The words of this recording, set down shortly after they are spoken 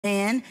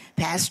And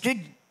Pastor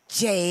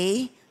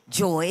J.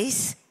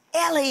 Joyce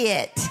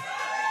Elliot.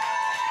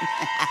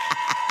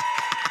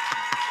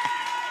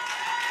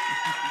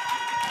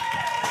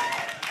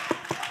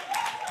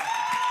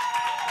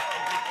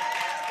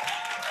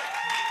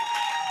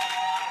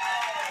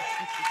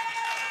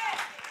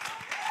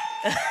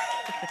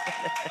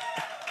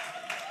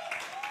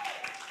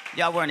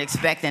 Y'all weren't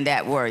expecting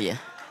that, were you?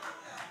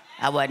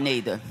 I wasn't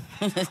either.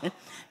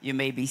 You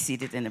may be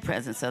seated in the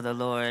presence of the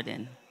Lord.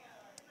 And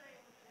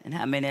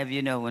how many of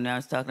you know when I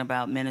was talking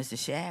about Minister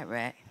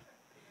Shadrach,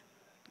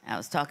 I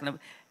was talking about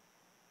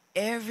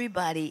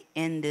everybody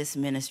in this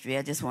ministry.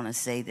 I just want to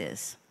say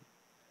this.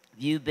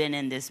 If you've been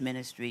in this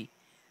ministry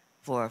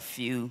for a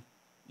few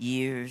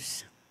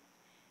years,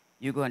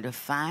 you're going to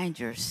find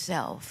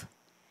yourself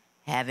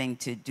having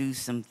to do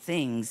some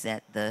things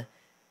at the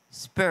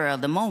spur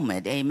of the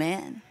moment.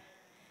 Amen?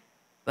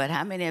 But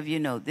how many of you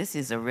know this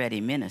is a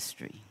ready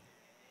ministry?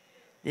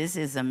 This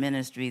is a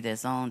ministry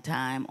that's on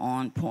time,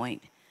 on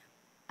point.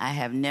 I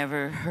have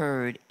never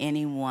heard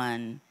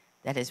anyone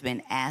that has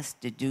been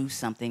asked to do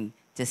something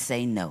to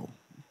say no.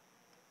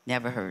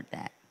 Never heard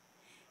that.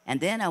 And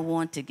then I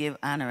want to give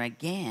honor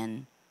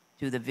again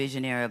to the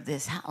visionary of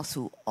this house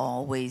who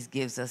always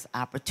gives us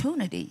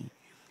opportunity.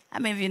 I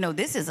mean, you know,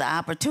 this is an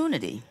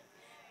opportunity.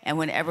 And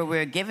whenever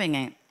we're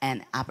giving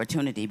an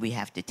opportunity, we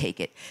have to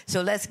take it.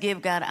 So let's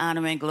give God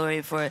honor and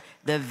glory for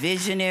the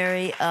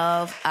visionary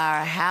of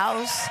our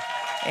house.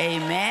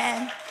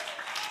 Amen.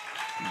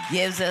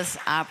 Gives us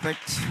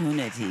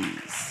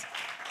opportunities.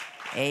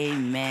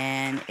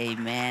 Amen,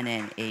 amen,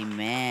 and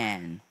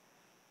amen.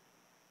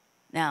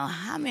 Now,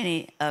 how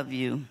many of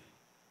you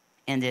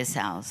in this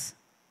house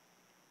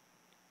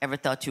ever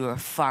thought you were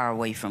far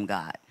away from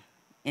God?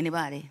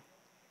 Anybody?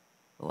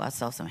 Oh, I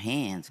saw some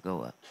hands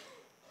go up.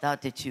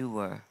 Thought that you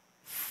were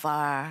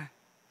far,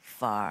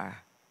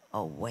 far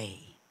away.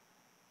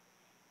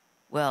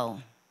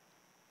 Well,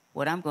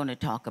 what I'm going to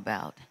talk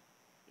about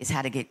is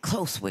how to get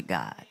close with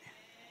God.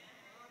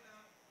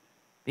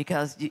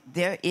 Because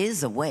there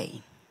is a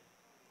way.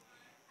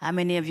 How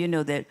many of you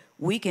know that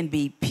we can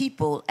be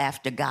people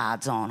after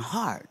God's own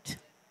heart?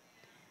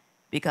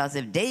 Because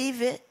if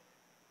David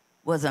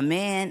was a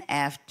man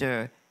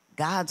after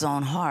God's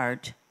own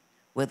heart,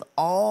 with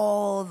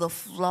all the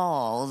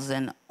flaws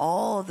and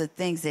all the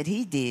things that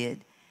he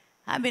did,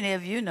 how many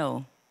of you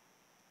know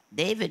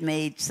David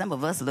made some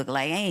of us look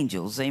like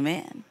angels,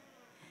 amen?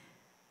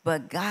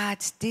 But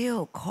God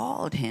still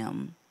called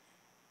him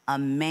a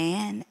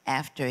man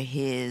after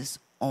his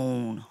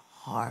own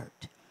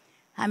heart.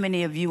 How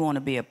many of you want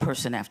to be a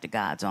person after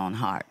God's own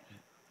heart?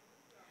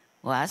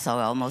 Well, I saw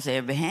almost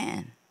every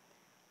hand.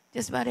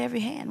 Just about every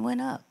hand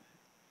went up.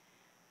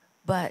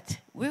 But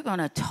we're going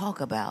to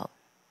talk about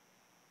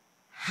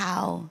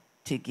how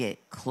to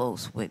get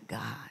close with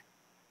God.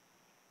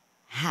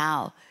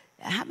 How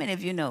many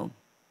of you know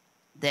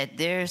that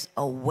there's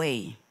a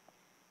way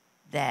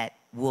that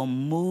will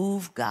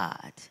move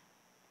God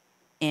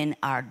in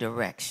our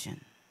direction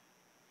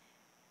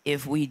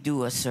if we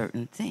do a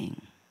certain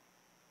thing?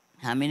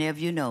 How many of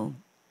you know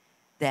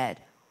that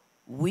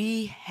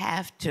we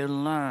have to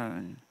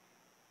learn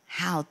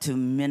how to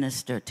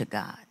minister to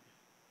God?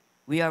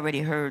 We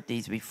already heard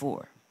these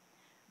before,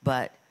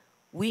 but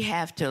we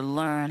have to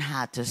learn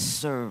how to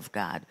serve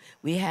God.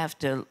 We have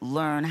to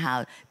learn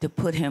how to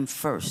put him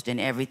first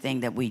in everything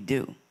that we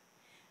do.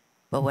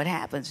 But what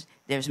happens,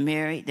 there's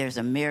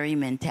a Mary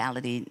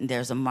mentality, and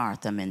there's a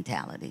Martha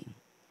mentality.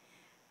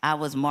 I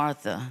was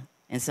Martha,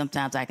 and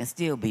sometimes I can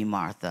still be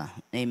Martha.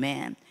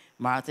 Amen.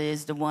 Martha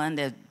is the one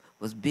that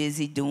was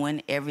busy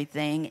doing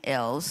everything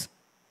else.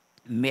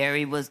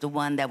 Mary was the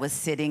one that was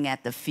sitting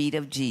at the feet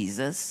of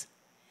Jesus.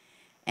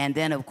 And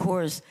then, of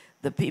course,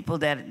 the people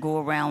that go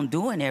around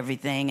doing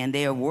everything and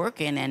they're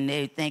working and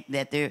they think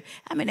that they're,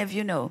 I mean, if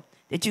you know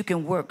that you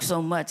can work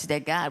so much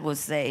that God will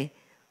say,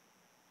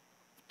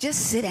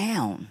 just sit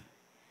down.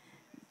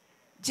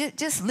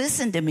 Just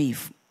listen to me.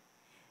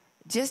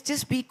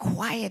 Just be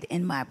quiet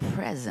in my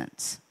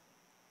presence.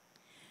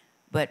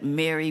 But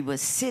Mary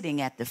was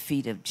sitting at the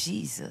feet of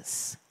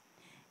Jesus.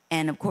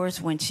 And, of course,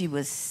 when she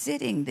was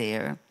sitting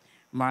there,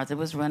 Martha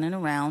was running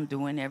around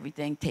doing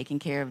everything, taking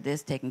care of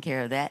this, taking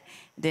care of that.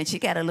 Then she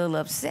got a little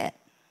upset.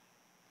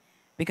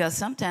 Because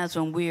sometimes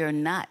when we are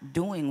not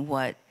doing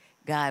what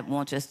God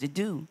wants us to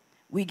do,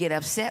 we get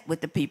upset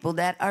with the people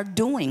that are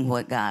doing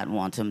what God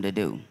wants them to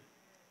do.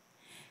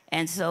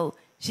 And so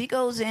she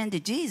goes in to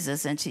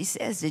Jesus and she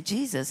says to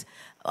Jesus,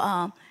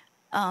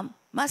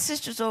 my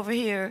sister's over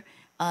here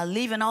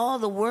leaving all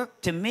the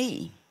work to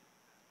me.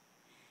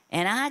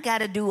 And I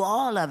got to do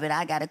all of it.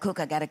 I got to cook,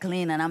 I got to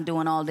clean, and I'm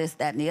doing all this,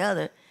 that, and the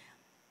other.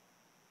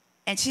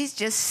 And she's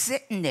just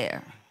sitting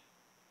there.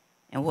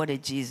 And what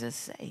did Jesus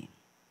say?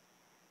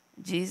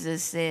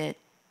 Jesus said,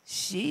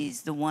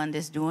 she's the one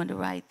that's doing the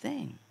right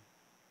thing.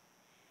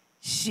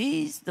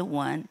 She's the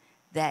one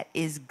that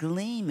is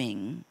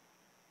gleaming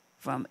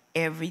from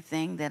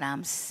everything that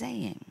I'm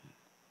saying.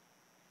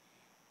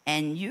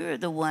 And you're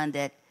the one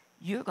that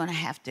you're going to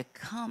have to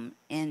come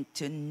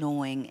into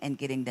knowing and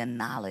getting the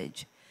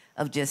knowledge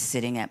of just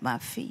sitting at my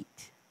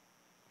feet.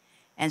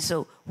 And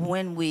so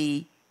when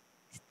we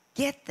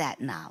get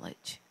that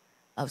knowledge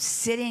of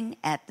sitting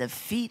at the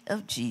feet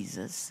of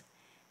Jesus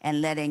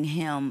and letting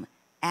him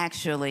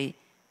actually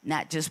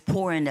not just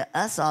pour into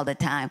us all the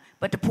time,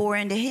 but to pour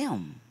into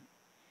him.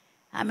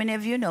 How many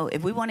of you know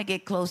if we want to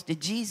get close to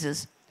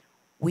Jesus,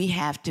 we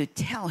have to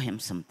tell him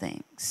some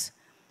things.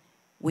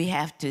 We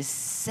have to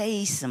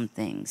say some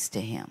things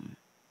to him.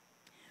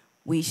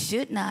 We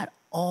should not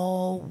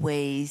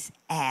always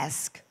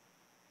ask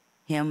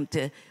him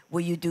to,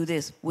 will you do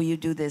this? Will you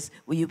do this?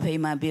 Will you pay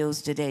my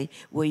bills today?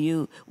 Will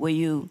you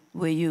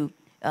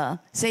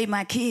save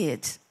my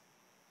kids?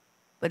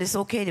 But it's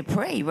okay to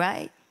pray,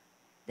 right?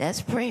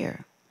 That's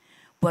prayer.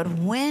 But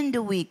when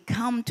do we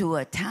come to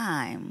a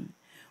time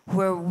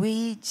where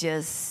we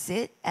just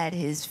sit at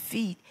his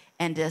feet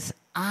and just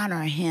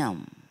honor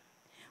him?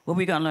 Well,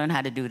 we're going to learn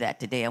how to do that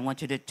today. I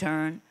want you to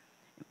turn.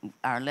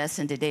 Our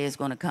lesson today is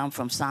going to come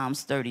from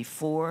Psalms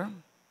 34.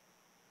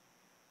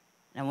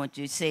 I want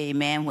you to say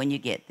amen when you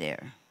get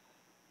there.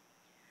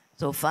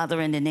 So,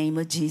 Father, in the name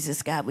of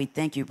Jesus, God, we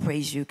thank you,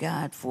 praise you,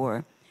 God,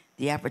 for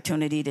the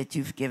opportunity that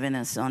you've given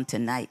us on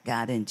tonight,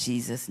 God, in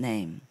Jesus'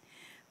 name.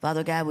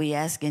 Father God, we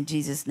ask in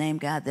Jesus' name,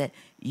 God, that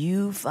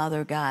you,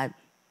 Father God,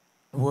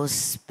 will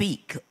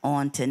speak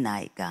on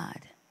tonight, God,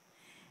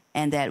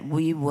 and that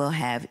we will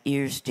have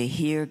ears to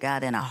hear,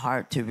 God, and a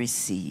heart to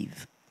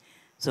receive.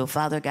 So,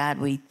 Father God,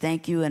 we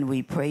thank you and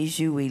we praise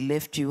you. We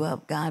lift you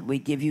up, God. We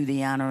give you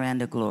the honor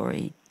and the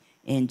glory.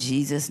 In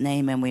Jesus'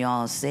 name, and we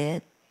all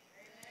said,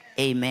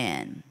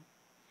 amen.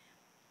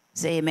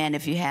 Say amen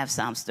if you have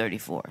Psalms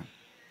 34.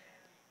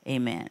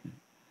 Amen.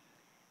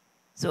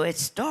 So it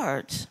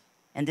starts,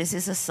 and this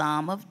is a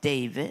Psalm of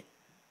David,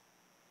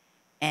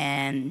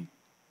 and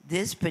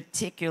this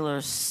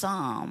particular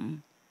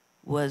psalm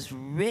was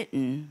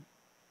written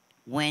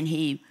when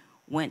he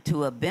went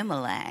to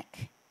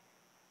Abimelech,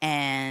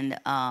 and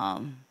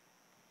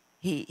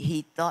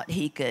he thought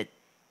he could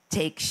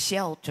take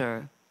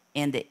shelter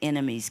in the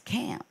enemy's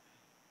camp.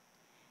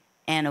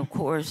 And of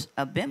course,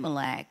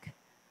 Abimelech,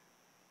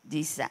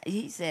 he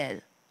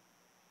said,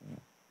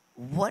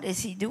 what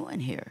is he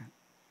doing here?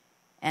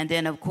 And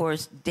then, of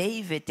course,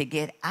 David, to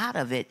get out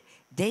of it,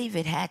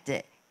 David had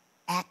to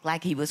act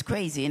like he was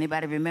crazy.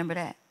 Anybody remember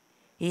that?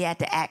 He had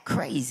to act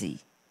crazy.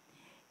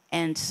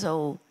 And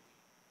so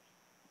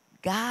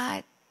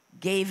God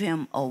gave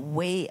him a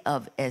way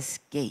of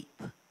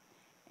escape.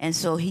 And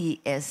so he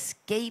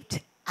escaped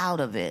out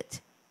of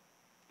it.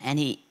 And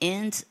he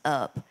ends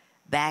up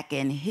back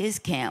in his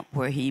camp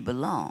where he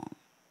belonged.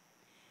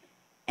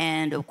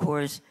 And, of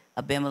course,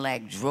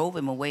 Abimelech drove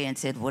him away and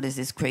said, what is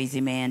this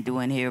crazy man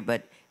doing here?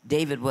 But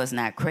David was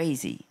not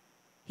crazy.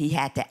 He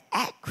had to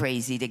act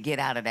crazy to get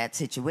out of that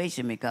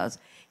situation because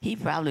he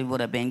probably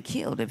would have been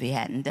killed if he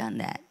hadn't done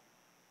that.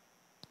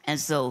 And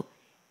so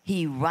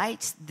he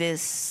writes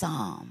this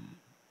psalm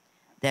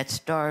that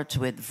starts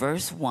with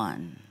verse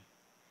 1.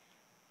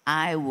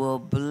 I will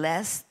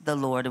bless the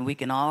Lord, and we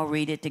can all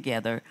read it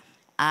together.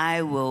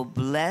 I will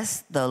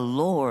bless the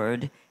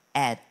Lord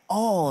at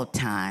all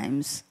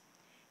times.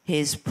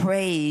 His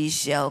praise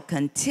shall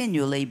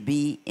continually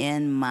be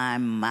in my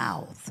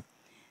mouth.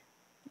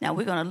 Now,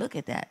 we're going to look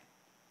at that.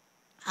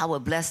 I will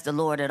bless the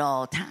Lord at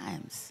all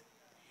times.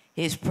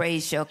 His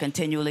praise shall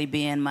continually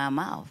be in my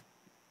mouth.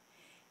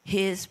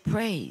 His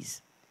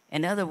praise.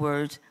 In other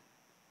words,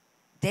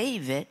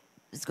 David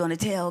is going to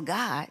tell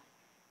God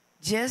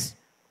just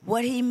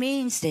what he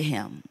means to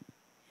him.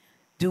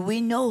 Do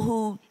we know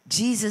who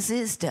Jesus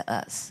is to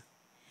us?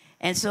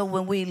 And so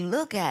when we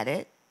look at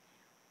it,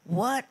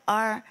 what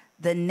are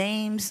the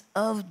names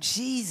of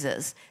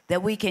Jesus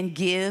that we can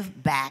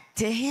give back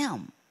to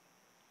him?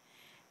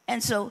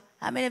 And so,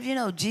 how many of you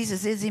know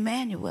Jesus is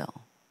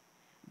Emmanuel,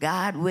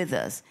 God with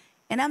us?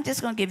 And I'm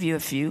just going to give you a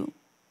few.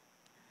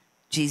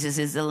 Jesus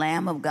is the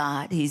Lamb of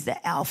God. He's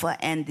the Alpha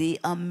and the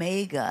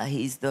Omega.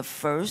 He's the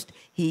first.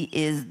 He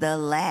is the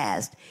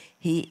last.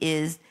 He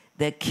is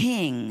the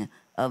King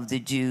of the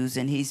Jews,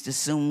 and he's the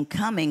soon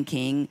coming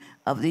King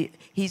of the,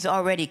 he's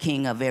already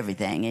King of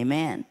everything.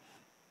 Amen.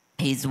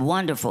 He's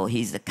wonderful.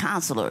 He's the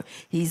Counselor.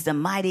 He's the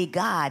mighty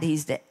God.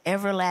 He's the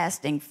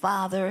everlasting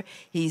Father.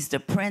 He's the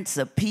Prince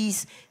of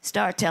Peace.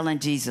 Start telling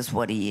Jesus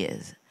what he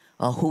is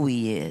or who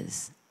he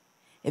is.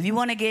 If you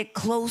want to get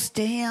close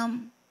to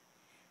him,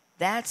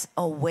 that's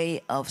a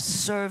way of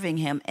serving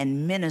him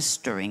and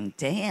ministering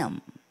to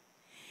him.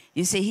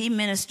 You see, he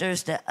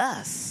ministers to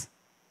us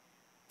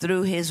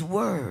through his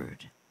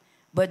word.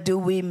 But do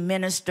we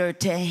minister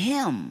to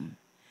him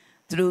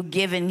through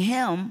giving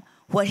him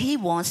what he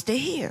wants to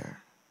hear?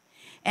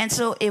 And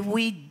so if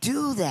we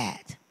do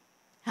that,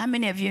 how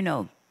many of you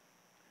know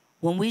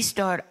when we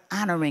start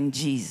honoring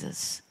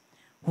Jesus,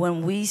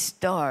 when we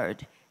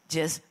start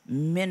just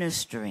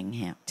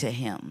ministering to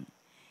him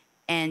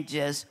and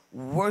just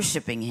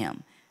worshiping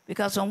him,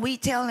 because when we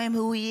tell him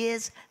who he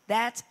is,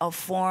 that's a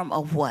form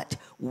of what?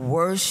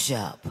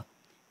 Worship.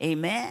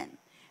 Amen?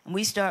 And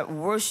we start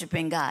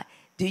worshiping God.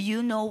 Do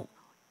you know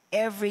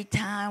every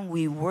time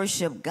we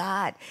worship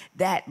God,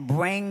 that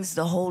brings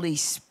the Holy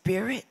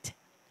Spirit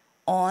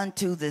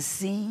onto the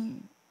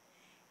scene,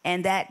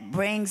 and that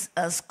brings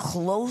us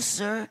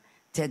closer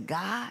to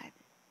God.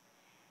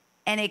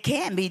 And it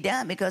can be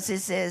done because it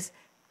says,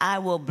 I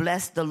will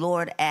bless the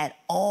Lord at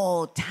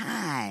all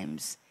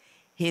times.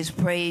 His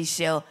praise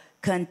shall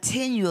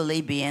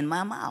continually be in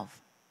my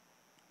mouth.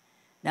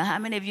 Now, how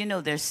many of you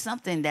know there's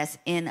something that's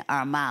in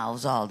our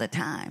mouths all the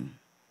time?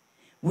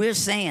 We're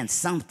saying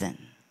something,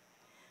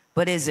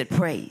 but is it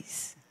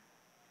praise?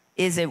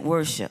 Is it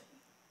worship?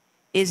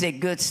 Is it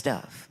good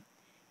stuff?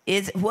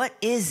 What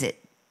is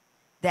it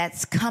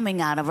that's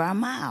coming out of our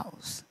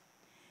mouths?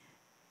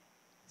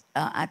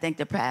 I think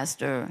the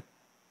pastor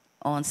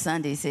on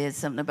Sunday said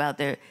something about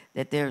that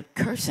they're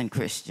cursing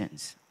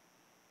Christians.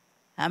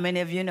 How many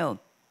of you know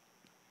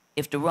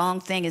if the wrong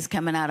thing is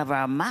coming out of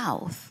our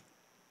mouth,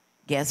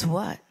 guess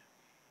what?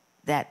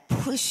 That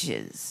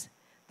pushes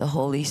the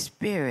Holy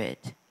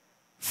Spirit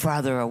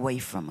farther away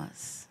from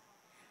us.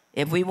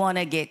 If we want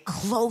to get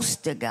close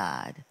to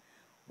God,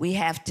 we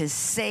have to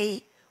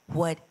say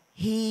what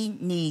he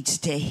needs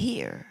to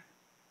hear,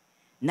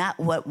 not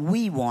what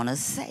we want to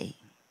say.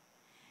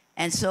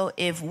 And so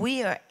if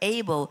we are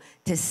able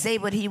to say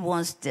what he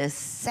wants to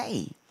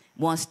say,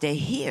 wants to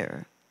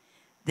hear,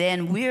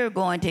 then we're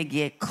going to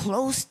get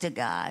close to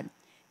God.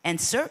 And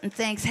certain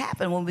things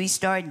happen when we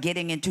start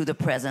getting into the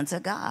presence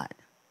of God.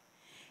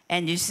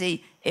 And you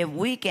see, if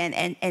we can,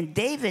 and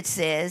David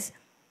says,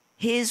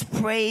 his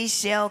praise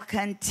shall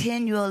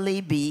continually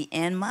be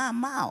in my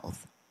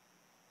mouth.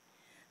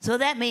 So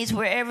that means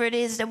wherever it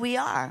is that we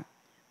are,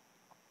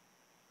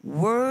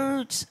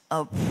 words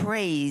of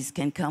praise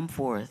can come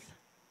forth.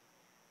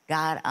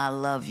 God, I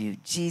love you.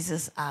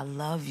 Jesus, I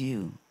love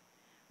you.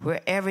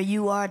 Wherever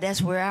you are,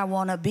 that's where I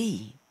want to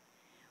be.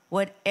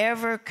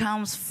 Whatever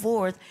comes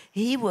forth,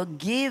 he will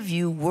give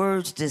you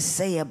words to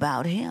say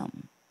about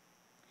him.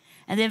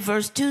 And then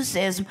verse 2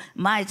 says,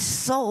 my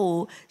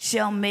soul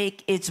shall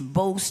make its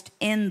boast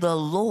in the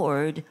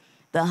Lord.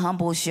 The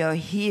humble shall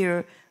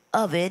hear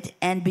of it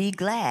and be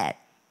glad.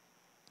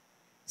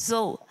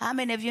 So how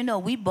many of you know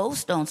we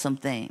boast on some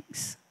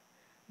things?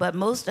 But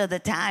most of the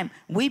time,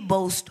 we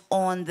boast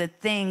on the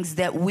things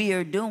that we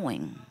are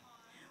doing.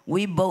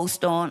 We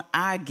boast on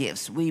our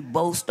gifts. We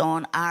boast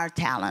on our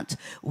talents.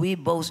 We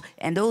boast,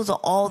 and those are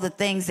all the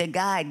things that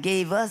God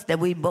gave us that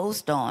we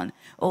boast on.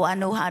 Oh, I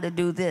know how to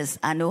do this.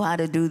 I know how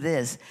to do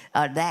this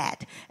or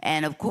that.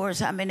 And of course,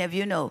 how many of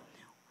you know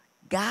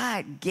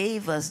God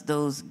gave us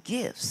those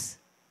gifts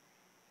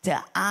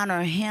to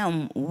honor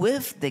him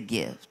with the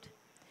gift.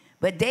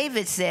 But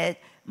David said,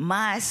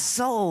 my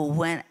soul,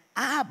 when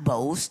I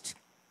boast,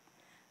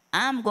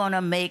 I'm going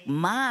to make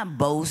my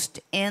boast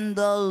in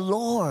the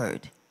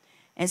Lord.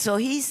 And so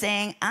he's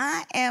saying,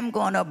 I am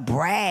going to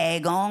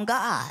brag on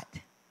God.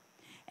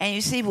 And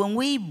you see, when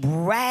we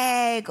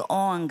brag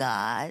on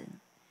God,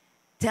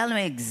 tell him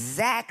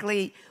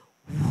exactly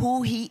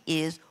who he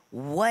is,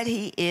 what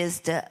he is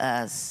to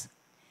us,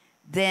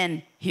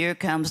 then here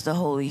comes the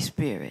Holy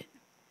Spirit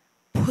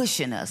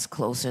pushing us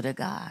closer to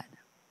God.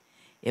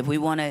 If we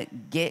want to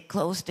get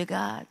close to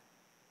God,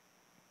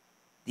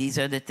 these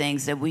are the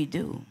things that we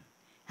do.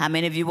 How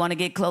many of you want to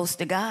get close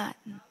to God?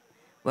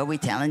 Well, we're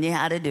telling you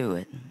how to do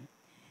it.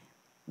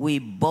 We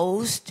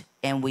boast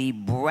and we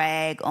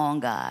brag on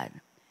God.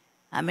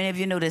 How many of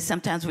you know that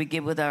sometimes we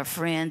get with our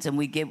friends and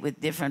we get with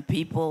different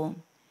people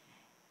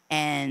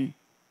and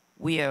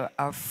we are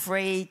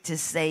afraid to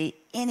say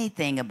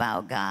anything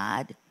about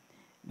God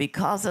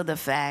because of the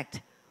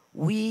fact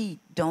we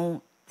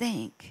don't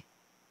think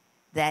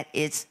that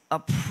it's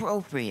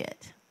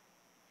appropriate.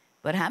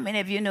 But how many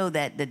of you know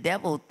that the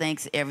devil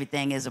thinks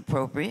everything is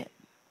appropriate?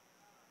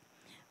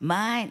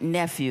 My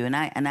nephew, and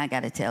I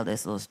got to tell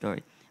this little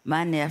story.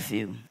 My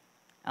nephew,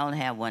 I only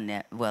have one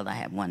I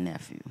have one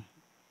nephew.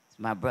 It's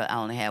my brother. I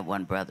only have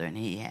one brother, and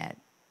he had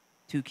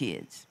 2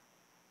 kids.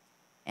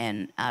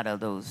 And out of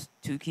those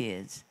 2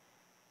 kids,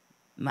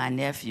 my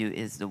nephew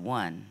is the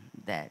one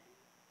that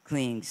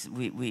clings.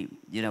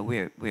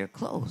 We're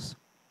close.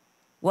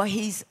 Well,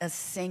 he's a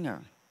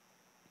singer.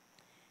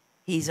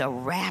 He's a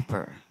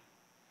rapper.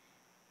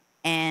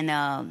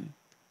 And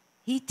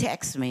he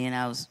texted me, and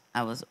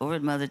I was over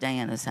at Mother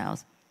Diana's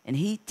house, and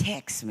he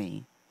texted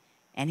me,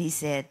 and he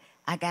said,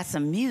 I got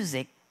some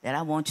music that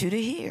I want you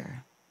to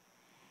hear.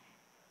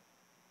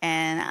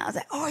 And I was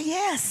like, oh,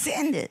 yeah,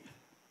 send it.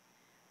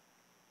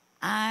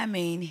 I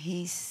mean,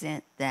 he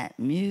sent that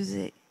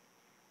music.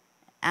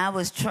 I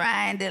was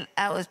trying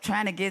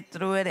to get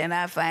through it, and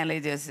I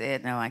finally just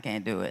said, no, I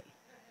can't do it.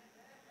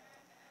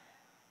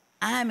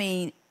 I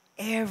mean,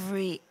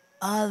 every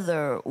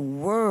other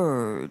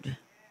word,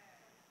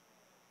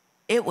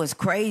 it was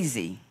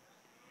crazy.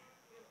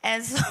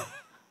 And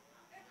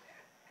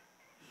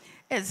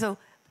so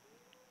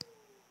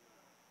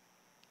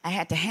I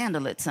had to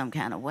handle it some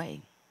kind of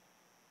way.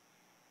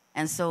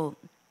 And so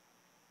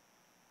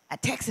I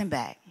text him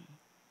back.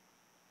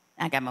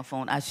 I got my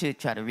phone. I should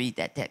try to read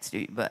that text to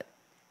you, but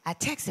I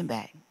text him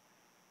back.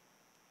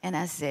 And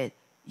I said,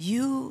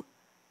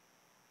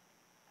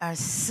 are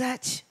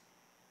such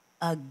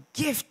a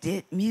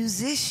gifted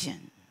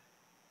musician.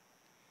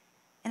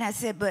 And I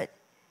said, but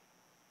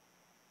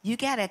you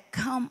got to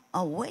come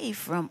away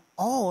from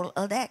all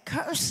of that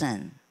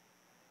cursing.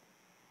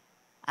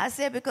 I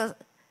said, because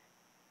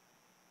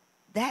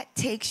that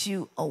takes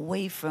you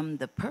away from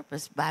the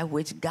purpose by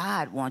which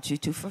God wants you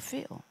to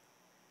fulfill.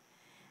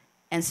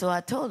 And so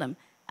I told him,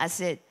 I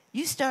said,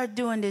 you start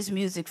doing this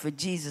music for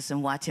Jesus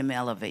and watch him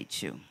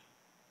elevate you.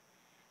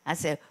 I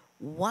said,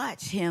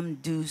 watch him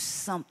do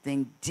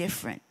something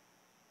different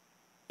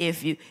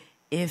if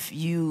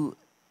you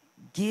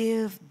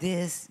give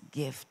this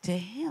gift to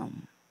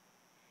him.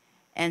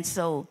 And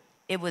so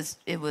it was,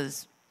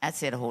 I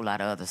said a whole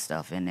lot of other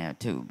stuff in there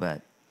too,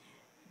 but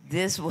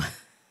this was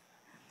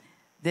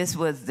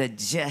the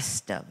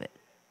gist of it.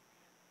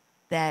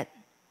 That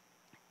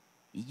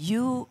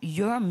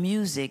your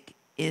music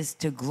is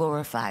to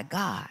glorify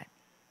God,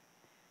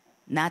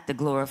 not to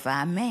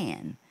glorify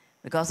man.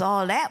 Because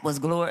all that was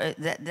glory.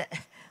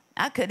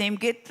 I couldn't even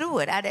get through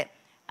it.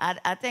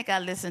 I think I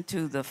listened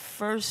to the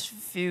first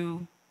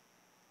few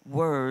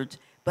words,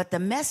 but the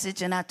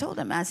message, and I told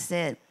him, I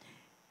said,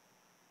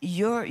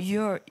 your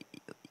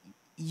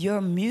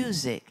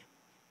music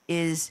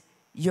is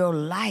your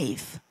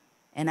life.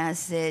 And I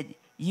said,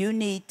 you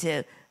need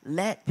to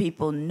let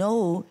people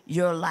know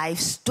your life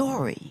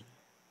story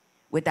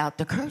without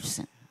the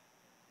cursing.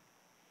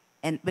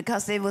 And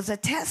because it was a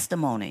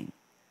testimony.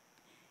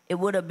 It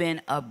would have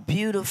been a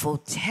beautiful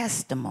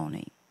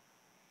testimony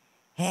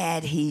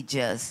had he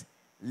just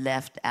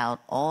left out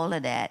all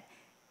of that.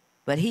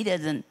 But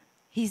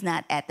he's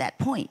not at that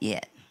point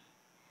yet.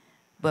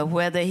 But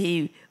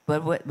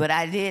but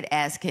I did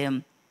ask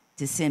him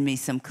to send me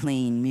some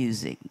clean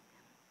music.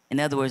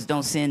 In other words,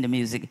 don't send the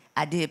music.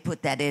 I did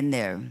put that in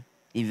there,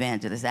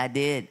 evangelist. I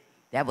did.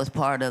 That was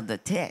part of the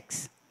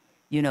text.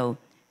 You know,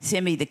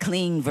 send me the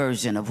clean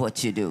version of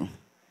what you do.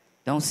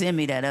 Don't send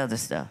me that other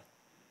stuff.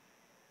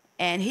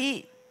 And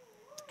he,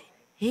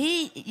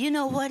 you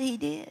know what he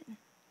did?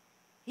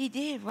 He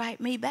did write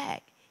me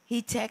back.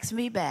 He texted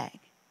me back.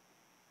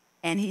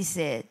 And he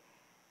said,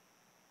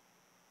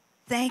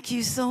 thank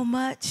you so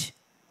much.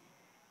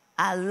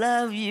 I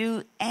love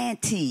you,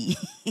 Auntie.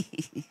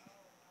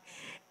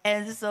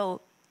 And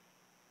so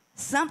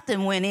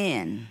something went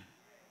in.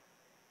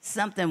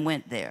 Something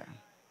went there.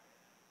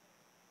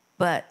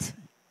 But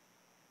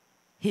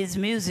his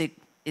music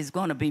is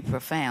going to be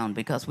profound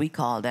because we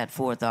called that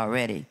forth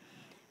already.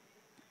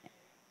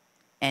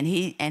 And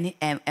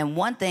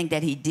one thing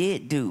that he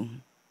did do,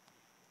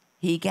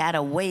 he got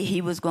away.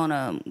 He was going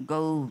to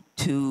go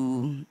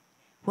to,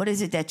 what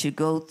is it that you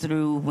go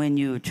through when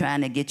you're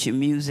trying to get your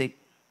music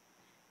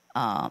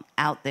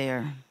out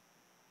there?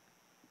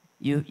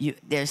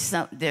 There's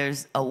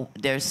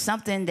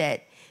something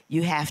that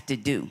you have to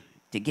do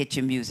to get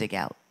your music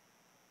out.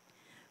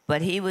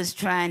 But he was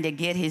trying to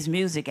get his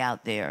music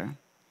out there.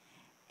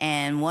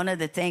 And one of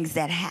the things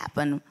that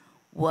happened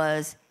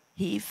was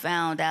he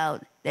found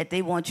out that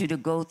they want you to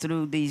go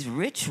through these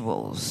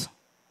rituals.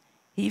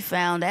 He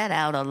found that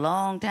out a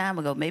long time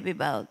ago, maybe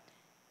about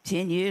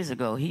 10 years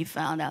ago. He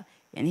found out,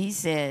 and he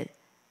said,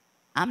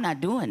 I'm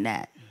not doing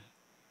that.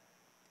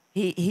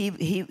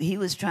 He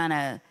was trying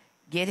to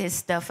get his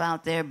stuff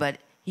out there, but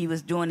he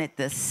was doing it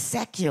the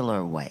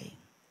secular way.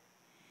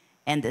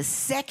 And the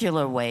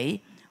secular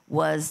way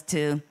was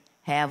to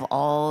have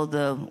all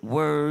the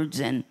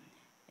words, and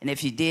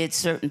if you did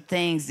certain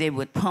things, they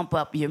would pump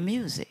up your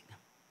music.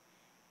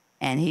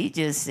 And he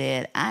just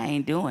said, I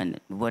ain't doing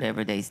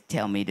whatever they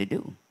tell me to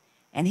do.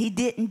 And he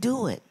didn't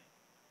do it.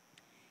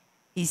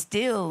 He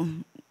still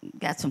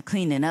got some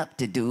cleaning up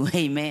to do,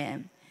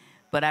 amen.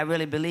 But I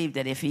really believe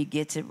that if he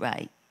gets it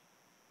right,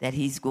 that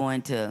he's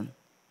going to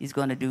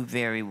do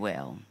very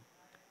well.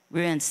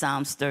 We're in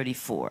Psalms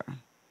 34.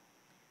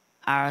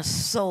 Our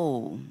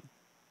soul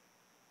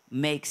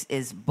makes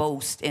its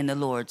boast in the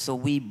Lord. So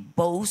we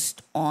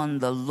boast on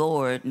the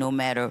Lord no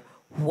matter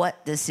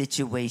what the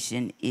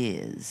situation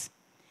is.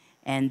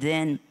 And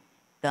then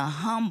the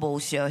humble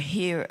shall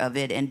hear of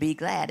it and be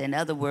glad. In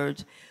other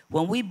words,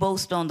 when we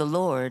boast on the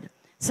Lord,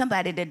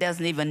 somebody that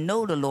doesn't even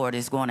know the Lord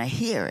is going to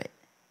hear it.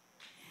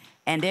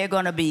 And they're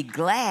going to be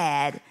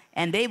glad,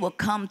 and they will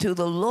come to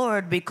the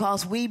Lord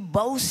because we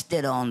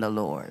boasted on the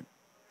Lord.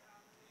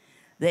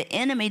 The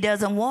enemy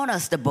doesn't want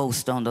us to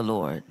boast on the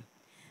Lord.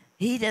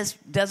 He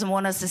just doesn't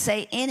want us to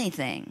say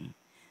anything.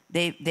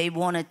 They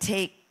want to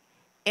take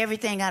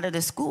everything out of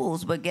the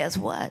schools, but guess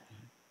what?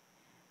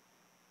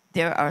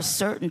 There are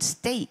certain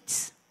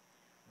states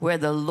where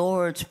the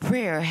Lord's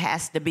Prayer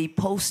has to be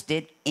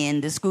posted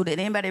in the school. Did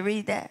anybody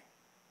read that?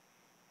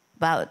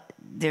 About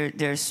there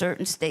are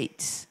certain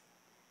states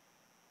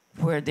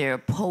where they're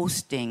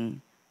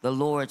posting the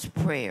Lord's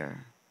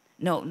Prayer.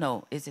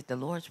 No, is it the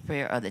Lord's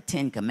Prayer or the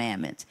 10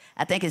 Commandments?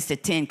 I think it's the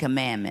 10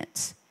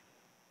 Commandments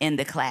in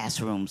the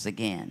classrooms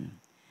again.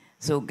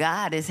 So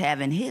God is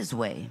having his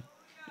way,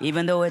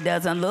 even though it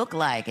doesn't look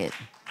like it.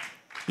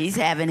 He's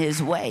having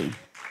his way.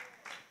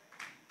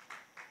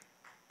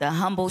 The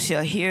humble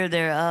shall hear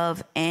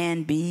thereof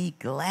and be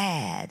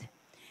glad.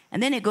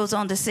 And then it goes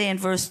on to say in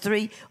verse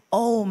 3,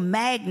 oh,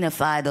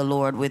 magnify the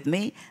Lord with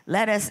me.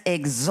 Let us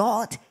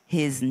exalt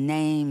his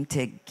name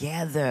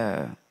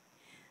together.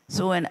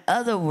 So in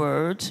other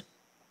words,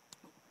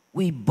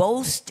 we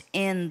boast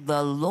in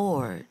the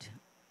Lord.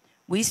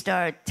 We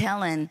start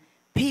telling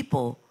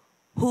people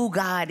who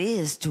God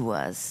is to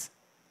us.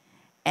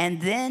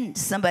 And then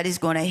somebody's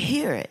going to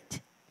hear it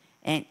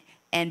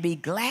and be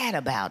glad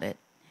about it.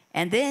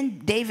 And then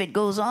David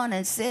goes on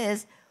and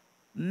says,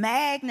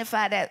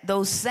 magnify that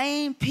those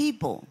same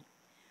people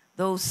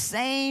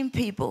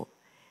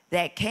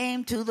that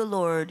came to the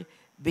Lord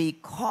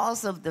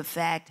because of the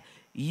fact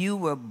you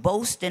were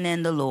boasting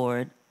in the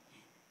Lord,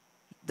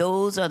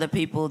 those are the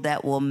people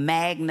that will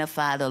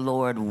magnify the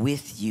Lord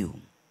with you.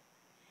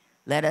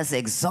 Let us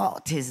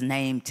exalt his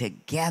name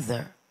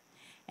together.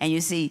 And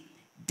you see,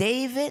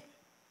 David,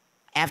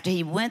 after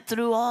he went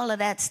through all of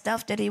that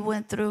stuff that he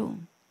went through,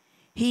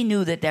 he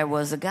knew that there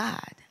was a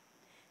God.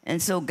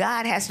 And so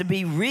God has to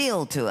be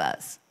real to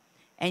us.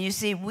 And you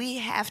see, we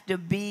have to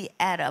be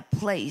at a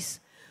place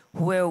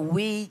where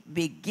we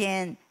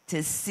begin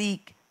to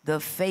seek the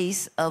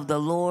face of the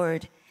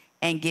Lord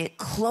and get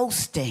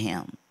close to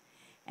him.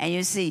 And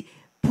you see,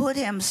 put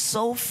him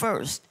so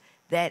first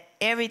that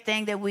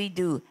everything that we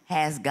do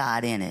has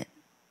God in it.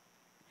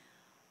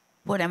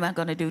 What am I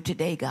going to do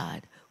today,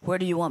 God? Where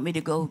do you want me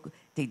to go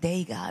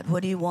today, God?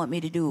 What do you want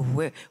me to do?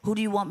 Who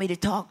do you want me to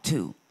talk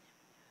to?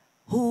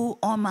 Who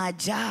on my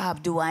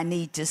job do I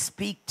need to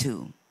speak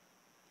to?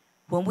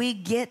 When we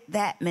get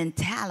that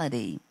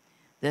mentality,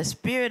 the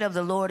Spirit of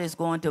the Lord is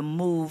going to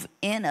move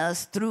in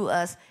us, through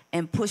us,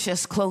 and push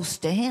us close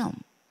to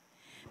him.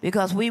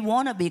 Because we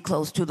want to be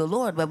close to the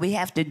Lord, but we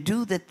have to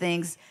do the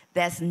things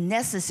that's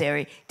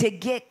necessary to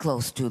get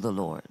close to the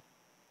Lord.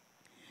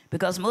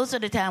 Because most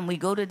of the time we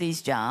go to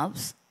these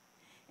jobs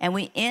and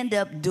we end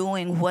up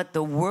doing what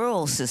the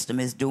world system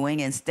is doing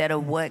instead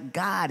of what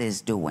God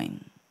is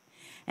doing.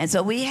 And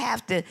so we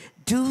have to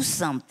do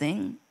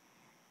something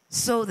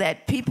so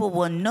that people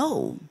will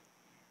know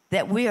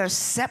that we are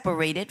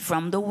separated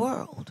from the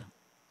world.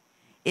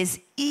 It's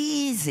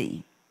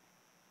easy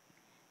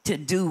to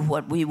do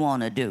what we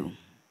want to do.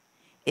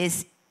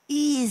 It's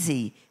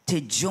easy to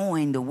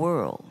join the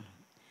world.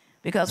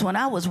 Because when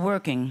I was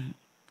working,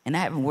 and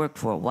I haven't worked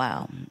for a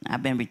while,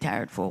 I've been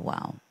retired for a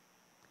while.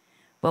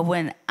 But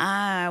when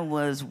I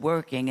was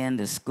working in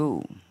the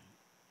school,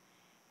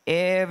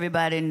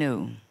 everybody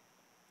knew,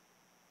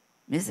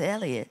 Miss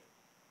Elliot,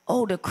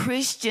 oh, the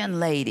Christian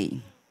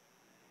lady.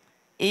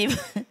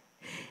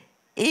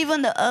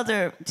 Even the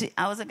other,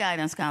 I was a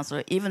guidance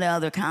counselor, even the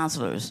other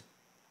counselors,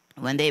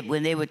 when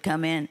they would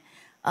come in,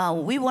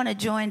 we want to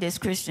join this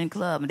Christian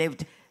club. And they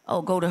would,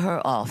 go to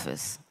her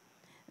office.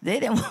 They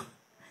didn't want,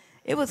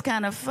 it was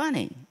kind of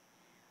funny.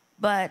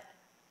 But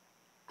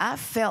I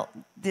felt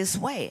this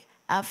way.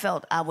 I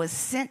felt I was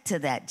sent to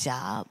that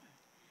job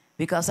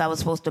because I was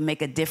supposed to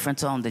make a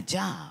difference on the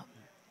job.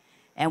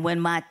 And when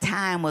my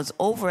time was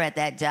over at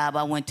that job,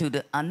 I went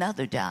to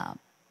another job.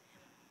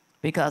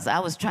 Because I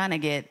was trying to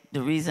get,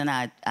 the reason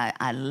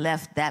I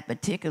left that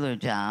particular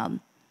job,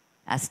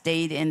 I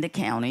stayed in the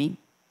county,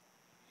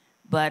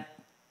 but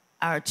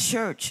our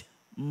church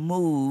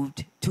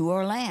moved to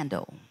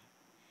Orlando.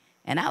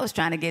 And I was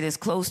trying to get as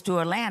close to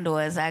Orlando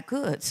as I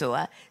could. So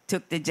I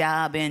took the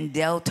job in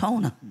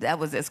Deltona. That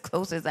was as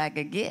close as I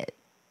could get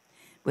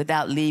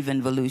without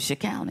leaving Volusia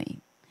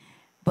County.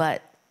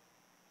 But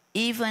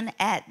even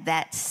at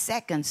that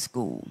second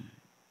school,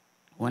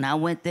 when I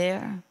went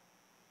there,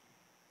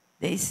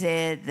 they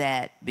said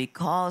that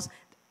because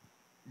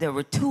there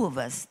were two of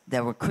us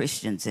that were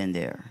Christians in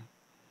there.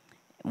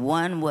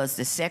 One was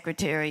the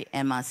secretary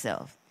and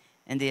myself,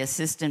 and the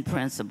assistant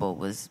principal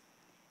was,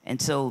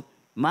 and so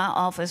my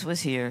office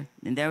was here,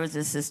 and there was the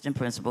assistant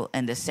principal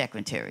and the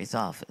secretary's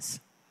office.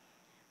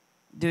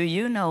 Do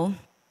you know,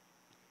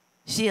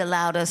 she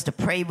allowed us to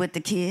pray with the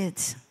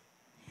kids,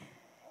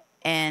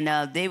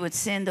 and they would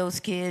send those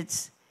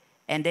kids,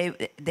 and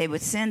they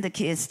would send the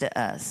kids to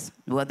us.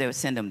 Well, they would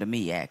send them to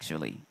me,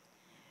 actually.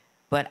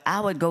 But I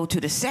would go to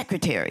the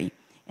secretary,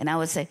 and I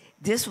would say,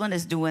 this one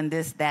is doing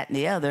this, that, and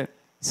the other,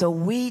 so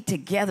we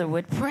together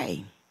would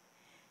pray.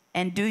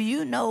 And do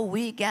you know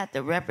we got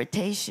the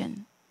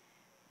reputation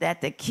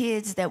that the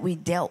kids that we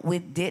dealt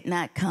with did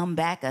not come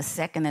back a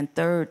second and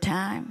third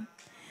time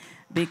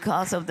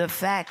because of the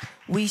fact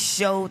we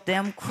showed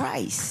them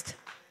Christ.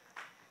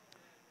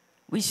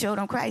 We showed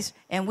them Christ,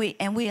 and we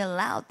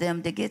allowed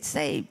them to get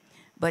saved.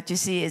 But you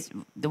see, it's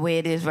the way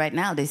it is right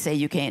now. They say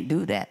you can't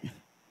do that.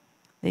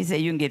 They say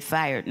you can get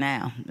fired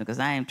now, because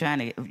I am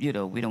trying to,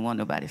 we don't want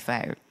nobody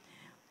fired.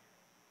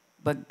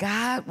 But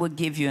God will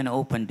give you an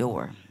open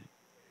door.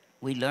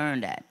 We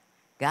learned that.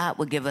 God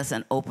will give us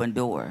an open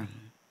door.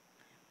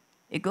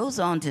 It goes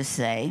on to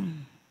say,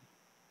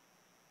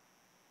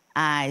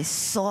 I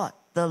sought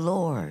the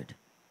Lord.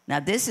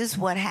 Now, this is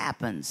what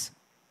happens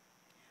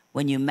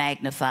when you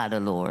magnify the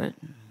Lord,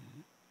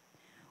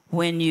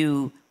 when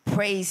you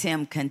praise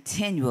him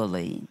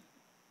continually.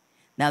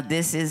 Now,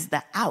 this is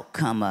the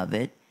outcome of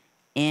it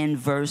in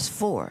verse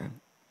 4.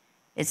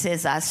 It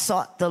says, I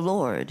sought the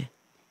Lord,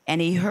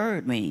 and he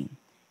heard me,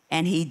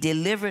 and he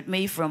delivered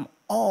me from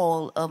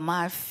all of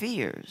my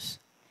fears.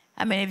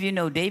 How many of you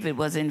know David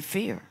was in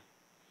fear?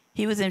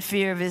 He was in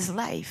fear of his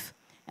life.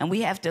 And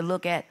we have to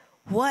look at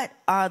what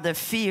are the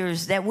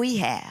fears that we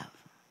have.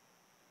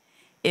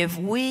 If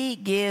we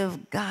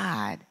give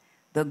God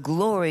the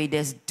glory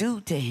that's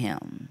due to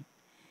him,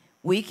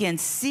 we can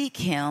seek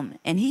him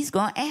and he's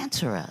going to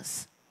answer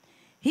us.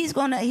 He's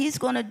going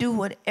to do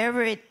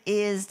whatever it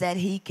is that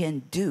he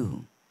can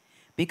do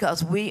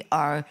because we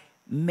are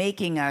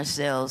making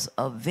ourselves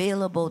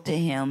available to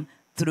him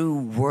through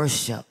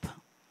worship.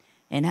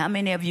 And how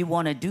many of you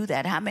want to do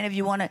that? How many of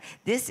you want to?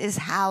 This is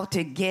how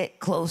to get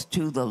close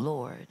to the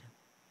Lord.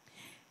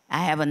 I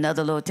have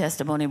another little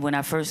testimony. When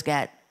I first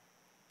got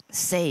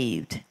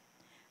saved,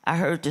 I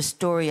heard the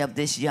story of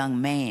this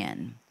young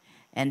man.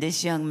 And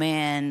this young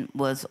man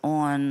was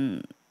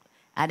on,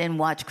 I didn't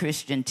watch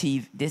Christian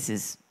TV. This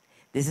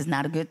is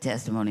not a good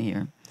testimony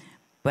here.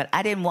 But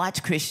I didn't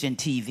watch Christian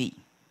TV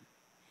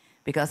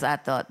because I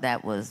thought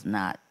that was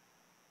not,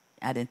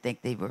 I didn't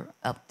think they were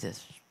up to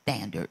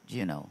standard,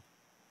 you know.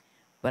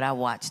 But I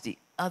watched the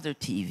other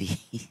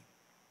TV.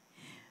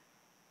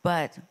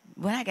 But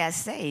when I got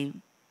saved,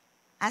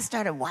 I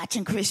started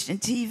watching Christian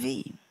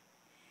TV.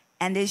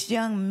 And this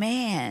young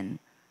man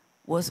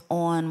was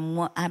on,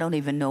 one, I don't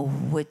even know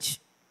which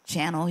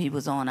channel he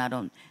was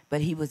on, but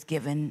he was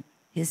giving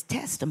his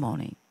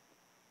testimony.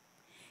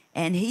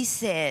 And he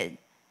said,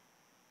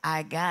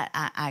 I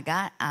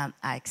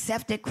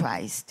accepted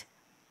Christ,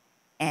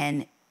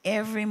 and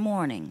every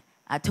morning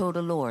I told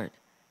the Lord,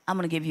 I'm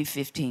going to give you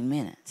 15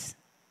 minutes.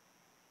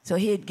 So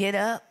he'd get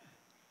up,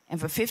 and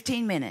for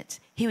 15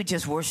 minutes, he would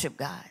just worship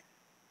God.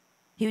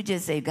 He would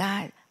just say,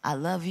 God, I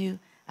love you.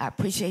 I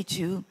appreciate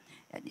you.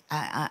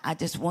 I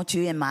just want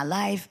you in my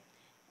life.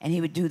 And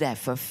he would do that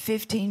for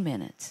 15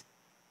 minutes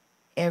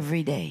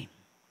every day.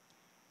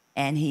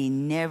 And he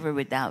never,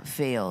 without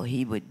fail,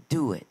 he would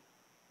do it.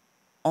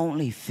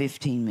 Only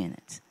 15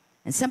 minutes.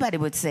 And somebody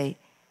would say,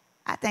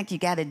 I think you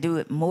got to do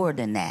it more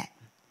than that.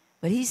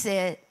 But he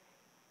said,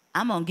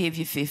 I'm going to give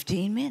you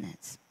 15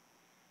 minutes.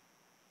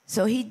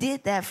 So he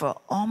did that for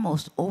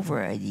almost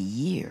over a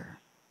year.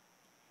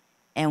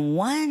 And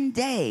one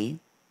day,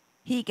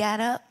 he got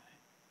up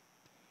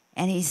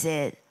and he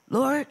said,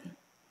 Lord,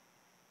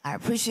 I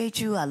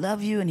appreciate you, I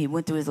love you, and he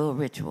went through his little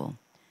ritual.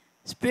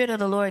 Spirit of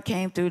the Lord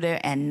came through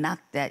there and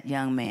knocked that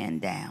young man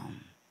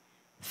down,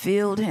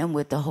 filled him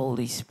with the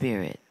Holy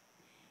Spirit.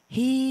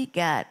 He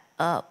got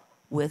up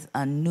with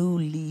a new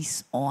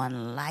lease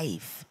on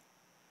life,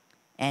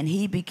 and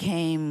he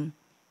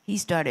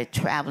started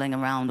traveling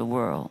around the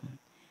world.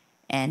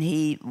 And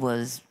he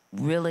was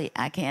really,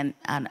 I can't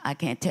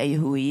tell you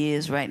who he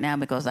is right now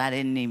because I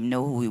didn't even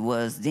know who he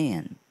was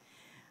then.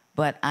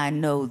 But I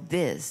know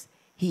this,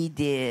 he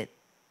did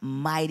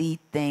mighty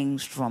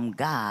things from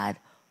God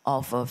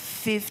off of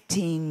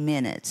 15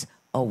 minutes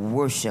of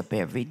worship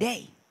every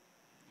day.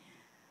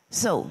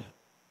 So,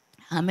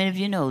 how many of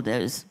you know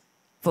there's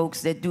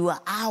folks that do an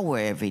hour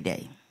every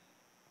day?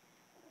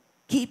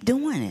 Keep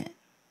doing it.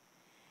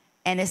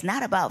 And it's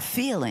not about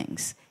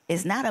feelings.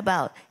 It's not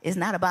about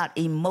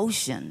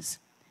emotions.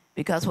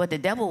 Because what the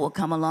devil will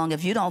come along,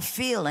 if you don't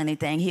feel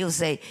anything, he'll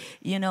say,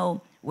 you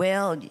know,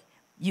 well,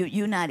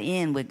 you're not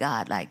in with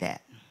God like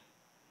that.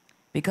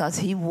 Because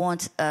he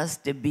wants us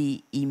to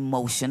be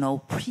emotional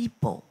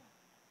people.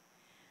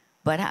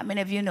 But how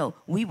many of you know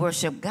we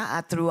worship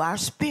God through our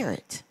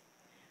spirit?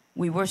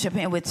 We worship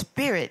him with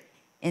spirit,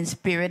 in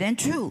spirit and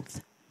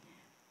truth.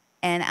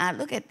 And I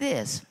look at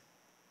this.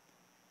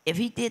 If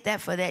he did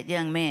that for that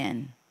young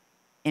man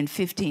in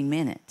 15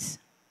 minutes,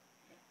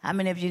 how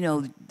many of you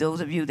know, those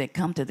of you that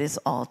come to this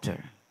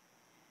altar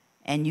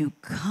and you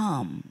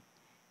come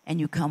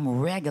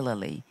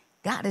regularly,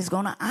 God is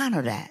going to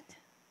honor that.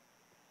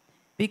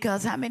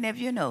 Because how many of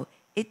you know,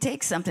 it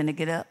takes something to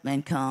get up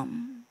and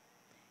come.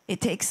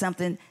 It takes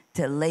something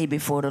to lay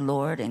before the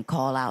Lord and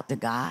call out to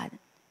God.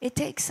 It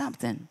takes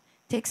something.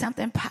 It takes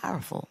something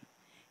powerful.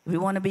 If we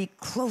want to be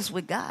close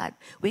with God,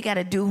 we got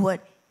to do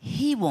what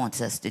he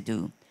wants us to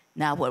do,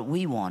 not what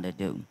we want to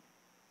do.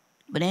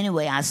 But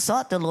anyway, I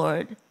sought the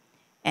Lord,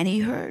 and he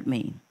heard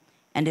me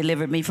and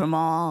delivered me from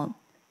all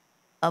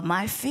of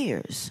my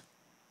fears.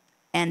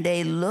 And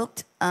they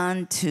looked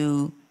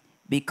unto,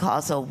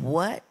 because of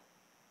what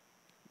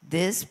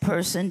this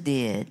person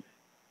did,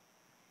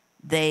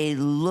 they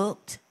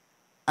looked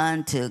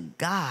unto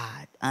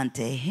God,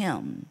 unto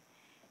him,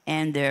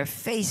 and their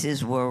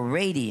faces were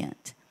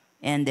radiant,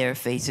 and their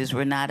faces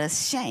were not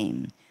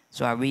ashamed.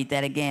 So I read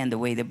that again the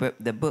way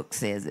the book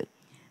says it.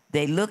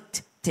 They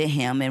looked to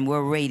him and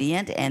were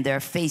radiant, and their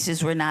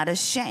faces were not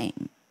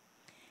ashamed.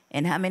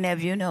 And how many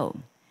of you know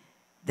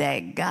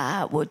that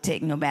God will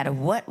take, no matter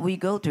what we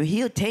go through,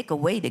 he'll take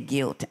away the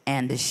guilt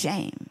and the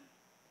shame.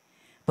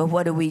 But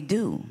what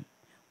do?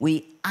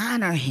 We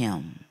honor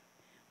him.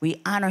 We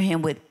honor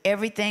him with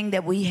everything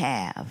that we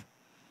have.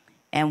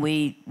 And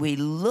we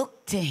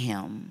look to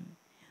him.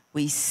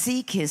 We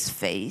seek his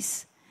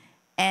face.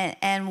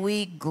 And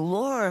we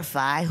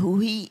glorify who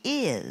he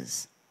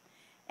is.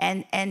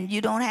 And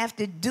you don't have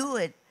to do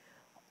it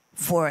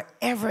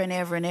forever and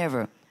ever and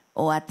ever.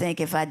 Oh, I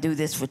think if I do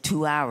this for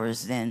 2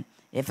 hours, then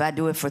if I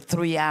do it for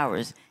 3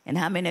 hours. And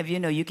how many of you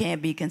know you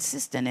can't be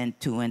consistent in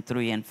 2 and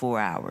 3 and 4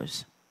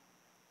 hours?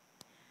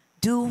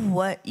 Do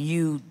what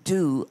you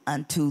do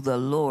unto the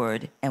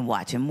Lord and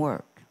watch him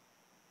work.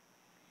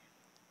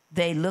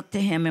 They looked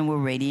to him and were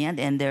radiant,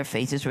 and their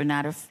faces were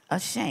not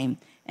ashamed.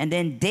 And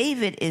then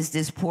David is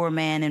this poor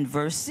man in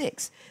verse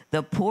 6.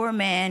 The poor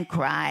man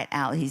cried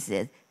out. He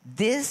said,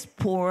 this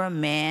poor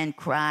man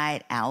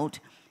cried out,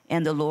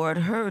 and the Lord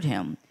heard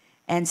him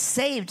and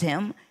saved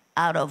him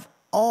out of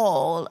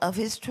all of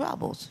his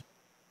troubles.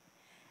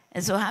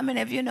 And so how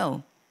many of you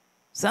know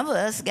some of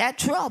us got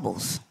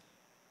troubles?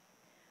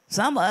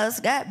 Some of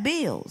us got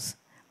bills.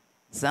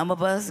 Some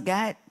of us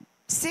got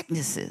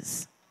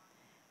sicknesses.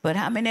 But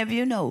how many of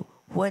you know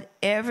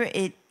whatever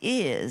it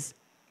is,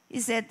 he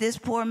said this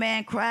poor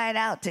man cried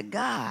out to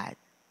God,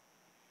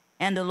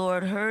 and the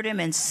Lord heard him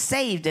and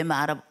saved him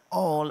out of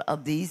all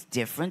of these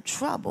different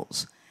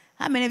troubles.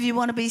 How many of you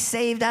want to be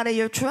saved out of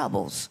your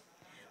troubles?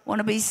 Want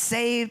to be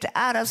saved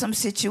out of some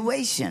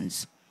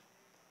situations?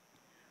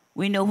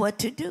 We know what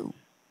to do.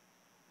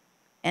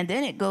 And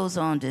then it goes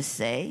on to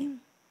say,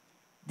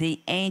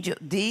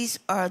 these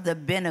are the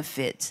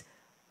benefits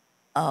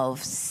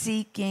of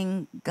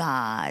seeking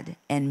God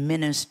and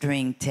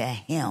ministering to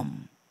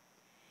him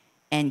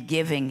and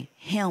giving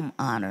him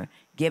honor,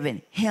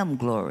 giving him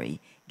glory,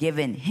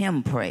 giving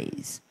him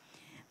praise.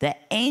 The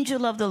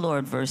angel of the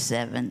Lord, verse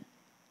 7,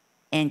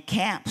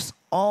 encamps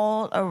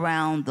all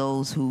around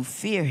those who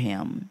fear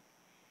him,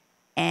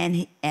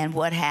 and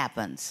what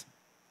happens?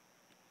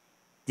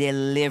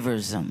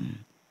 Delivers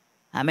them.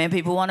 How many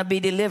people want to be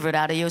delivered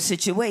out of your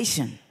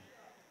situation?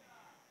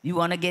 You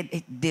want to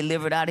get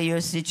delivered out of your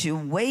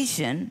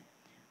situation,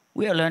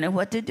 we're learning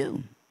what to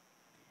do.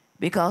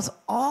 Because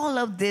all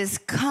of this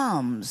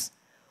comes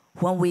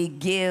when we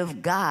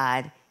give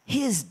God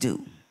his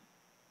due.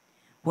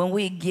 When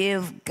we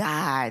give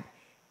God,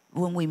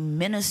 when we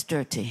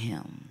minister to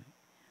him,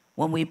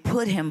 when we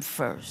put him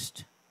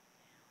first,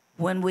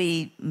 when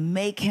we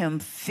make him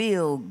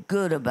feel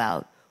good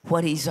about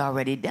what he's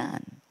already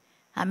done.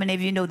 How many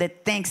of you know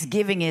that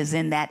Thanksgiving is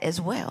in that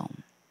as well?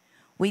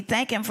 We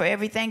thank him for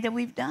everything that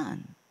we've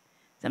done.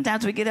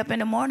 Sometimes we get up in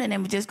the morning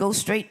and we just go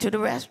straight to the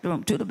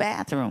restroom, to the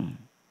bathroom.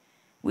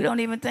 We don't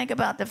even think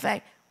about the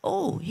fact,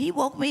 oh, he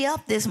woke me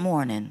up this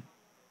morning.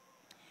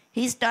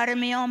 He started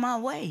me on my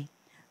way.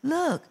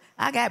 Look,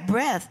 I got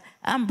breath.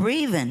 I'm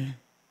breathing.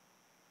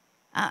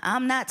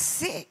 I'm not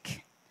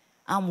sick.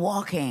 I'm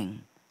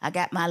walking. I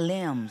got my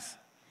limbs.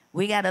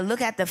 We got to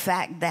look at the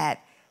fact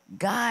that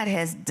God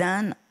has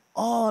done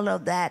all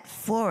of that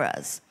for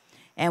us.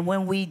 And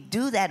when we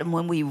do that, and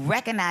when we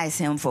recognize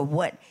him for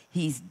what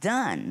he's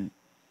done,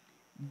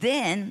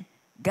 then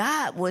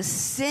God will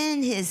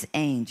send his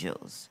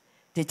angels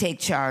to take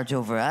charge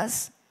over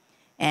us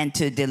and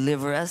to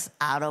deliver us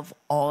out of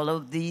all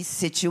of these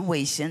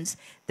situations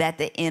that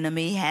the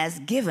enemy has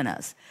given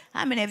us.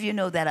 How many of you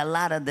know that a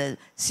lot of the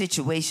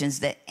situations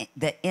that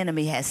the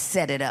enemy has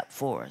set it up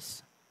for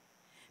us?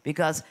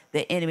 Because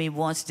the enemy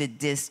wants to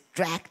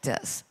distract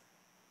us.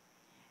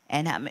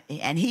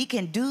 And he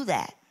can do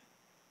that.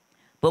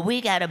 But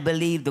we got to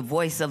believe the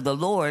voice of the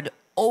Lord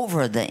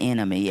over the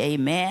enemy.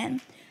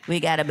 Amen. We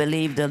got to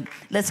believe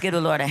let's give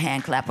the Lord a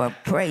hand clap of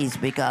praise,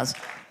 because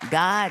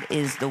God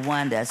is the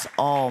one that's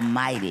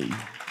almighty.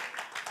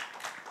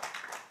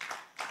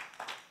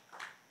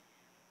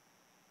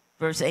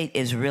 Verse 8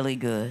 is really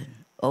good.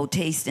 Oh,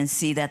 taste and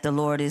see that the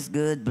Lord is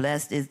good.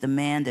 Blessed is the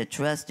man that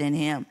trusts in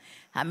him.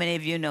 How many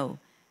of you know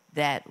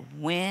that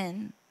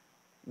when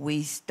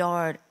we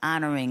start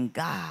honoring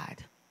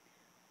God,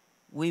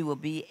 we will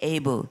be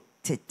able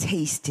to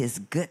taste his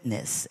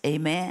goodness?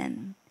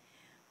 Amen.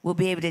 We'll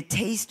be able to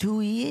taste who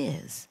he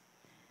is,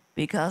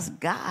 because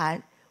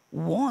God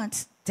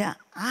wants to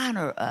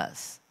honor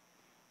us.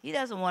 He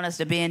doesn't want us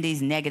to be in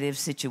these negative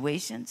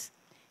situations.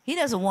 He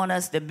doesn't want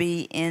us to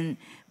be in,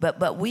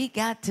 but we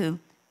got to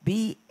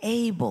be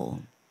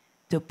able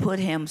to put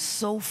him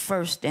so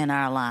first in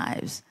our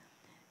lives,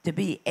 to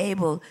be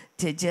able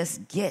to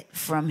just get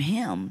from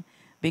him,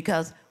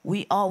 because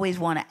we always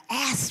want to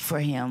ask for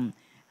him.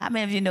 How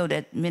many of you know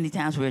that many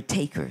times we're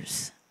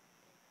takers?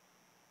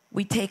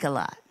 We take a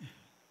lot.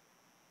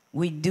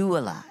 We do a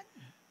lot.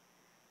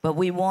 But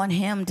we want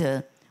him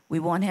to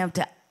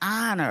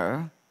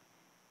honor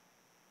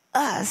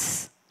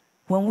us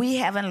when we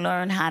haven't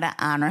learned how to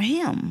honor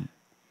him.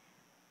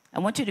 I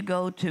want you to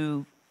go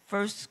to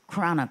 1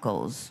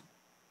 Chronicles,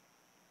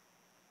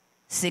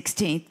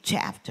 16th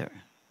chapter.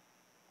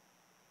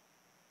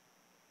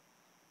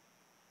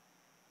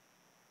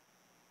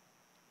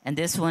 And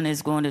this one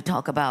is going to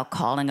talk about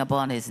calling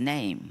upon his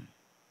name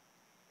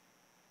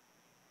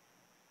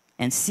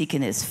and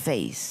seeking his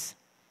face.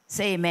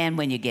 Say amen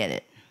when you get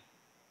it.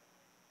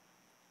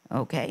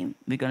 Okay,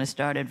 we're going to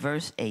start at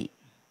verse 8.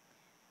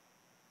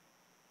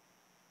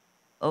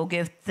 Oh,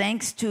 give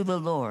thanks to the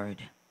Lord.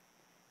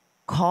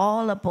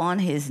 Call upon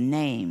his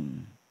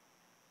name.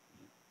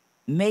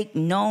 make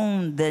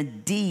known the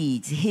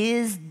deeds,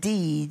 his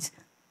deeds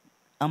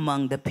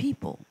among the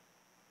people.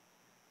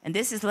 And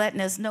this is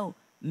letting us know,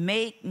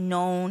 make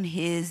known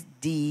his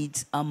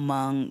deeds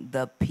among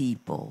the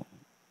people.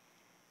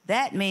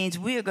 That means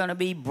we're going to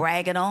be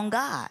bragging on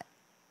God.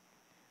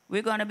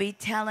 We're going to be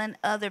telling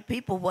other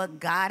people what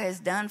God has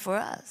done for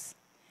us.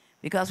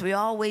 Because we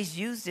always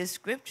use this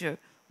scripture,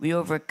 we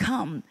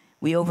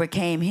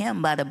overcame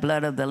him by the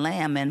blood of the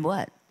Lamb and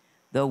what?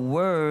 The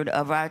word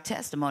of our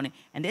testimony.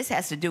 And this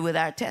has to do with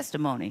our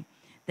testimony,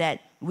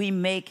 that we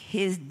make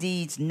his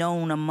deeds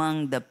known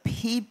among the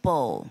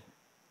people.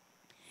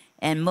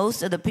 And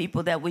most of the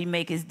people that we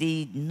make his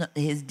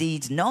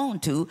deeds known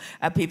to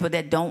are people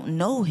that don't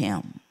know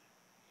him.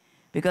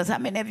 Because how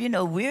many of you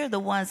know we're the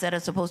ones that are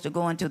supposed to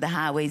go into the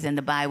highways and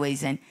the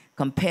byways and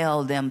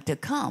compel them to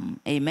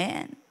come?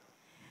 Amen.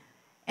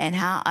 And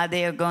how are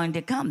they going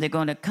to come? They're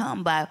going to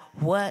come by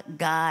what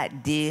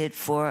God did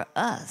for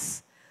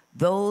us.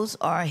 Those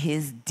are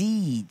his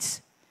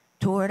deeds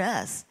toward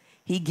us.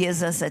 He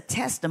gives us a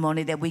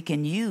testimony that we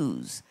can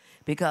use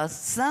because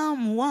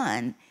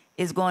someone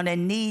is going to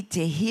need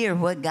to hear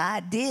what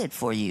God did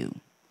for you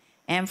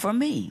and for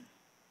me.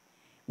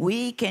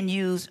 We can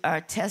use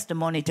our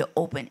testimony to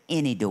open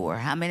any door.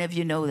 How many of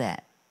you know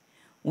that?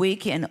 We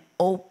can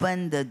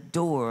open the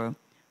door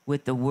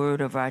with the word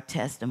of our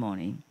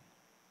testimony.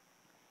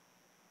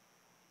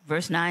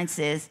 Verse 9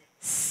 says,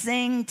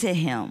 sing to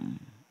him.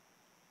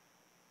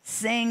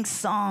 Sing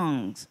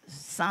songs,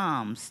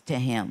 psalms to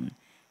him.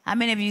 How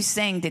many of you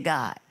sing to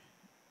God?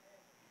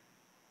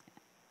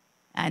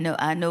 I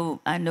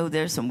know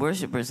there's some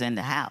worshipers in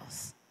the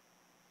house.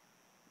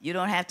 You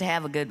don't have to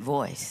have a good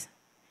voice.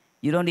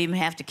 You don't even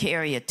have to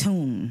carry a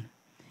tune.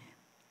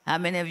 How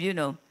many of you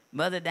know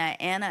Mother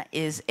Diana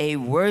is a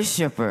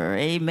worshiper?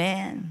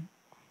 Amen.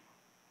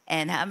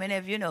 And how many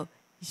of you know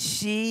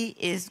she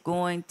is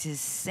going to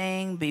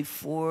sing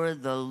before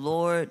the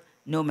Lord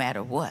no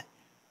matter what?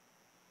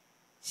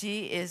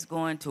 She is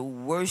going to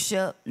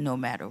worship no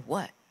matter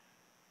what.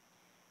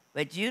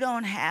 But you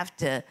don't have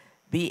to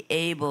be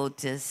able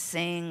to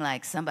sing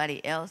like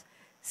somebody else.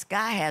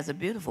 Sky has a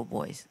beautiful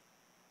voice.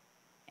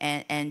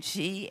 And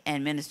she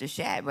and Minister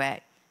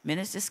Shadrach,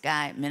 Minister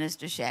Sky,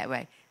 Minister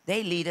Shadrach,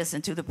 they lead us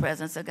into the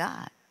presence of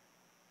God.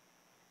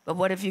 But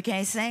what if you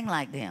can't sing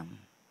like them?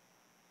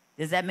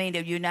 Does that mean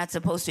that you're not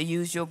supposed to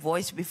use your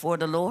voice before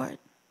the Lord?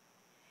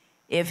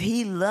 If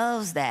he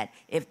loves that,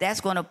 if that's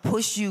going to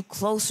push you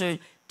closer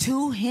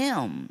to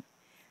him,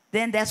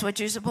 then that's what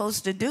you're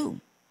supposed to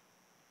do.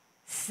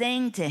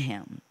 Sing to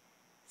him.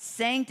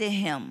 Sing to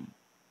him.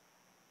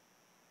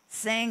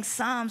 Sing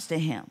psalms to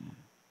him.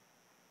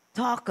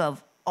 Talk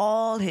of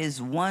all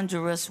his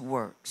wondrous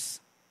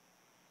works.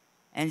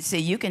 And so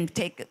you can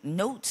take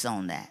notes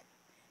on that.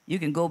 You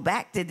can go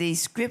back to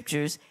these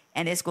scriptures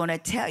and it's going to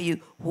tell you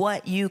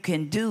what you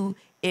can do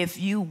if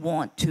you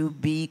want to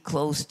be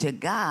close to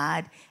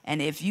God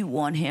and if you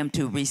want him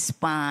to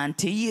respond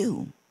to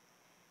you.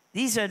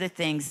 These are the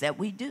things that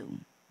we do.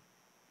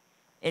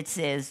 It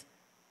says,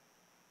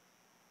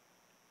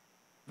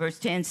 verse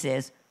 10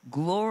 says,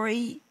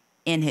 glory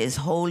in his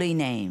holy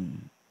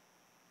name.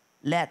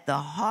 Let the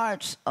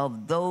hearts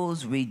of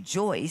those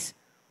rejoice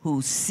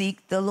who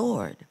seek the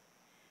Lord.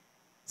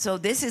 So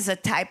this is a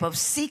type of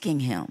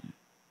seeking him.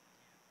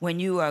 When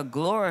you are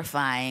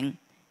glorifying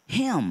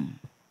him,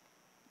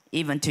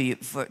 even to you,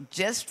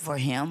 just for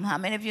him. How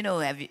many of you know,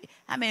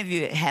 how many of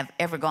you have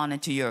ever gone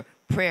into your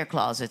prayer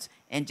closets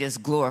and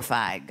just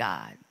glorified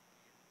God?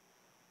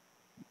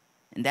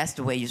 And that's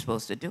the way you're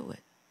supposed to do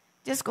it.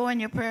 Just go in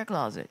your prayer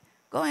closet.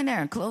 Go in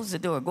there and close the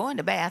door. Go in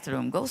the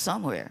bathroom. Go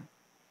somewhere.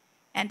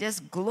 And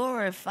just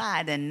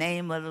glorify the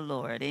name of the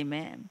Lord.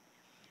 Amen.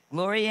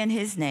 Glory in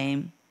his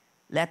name.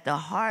 Let the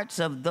hearts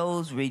of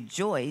those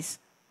rejoice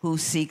who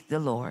seek the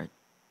Lord.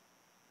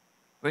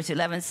 Verse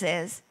 11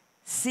 says,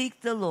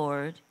 seek the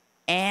Lord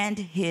and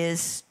his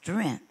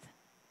strength.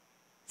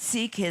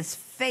 Seek his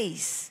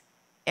face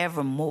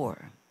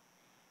evermore.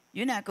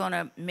 You're not going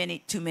to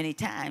too many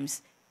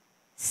times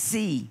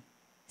seek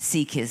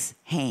his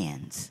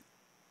hands.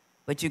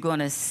 But you're going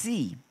to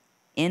see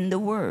in the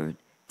word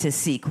to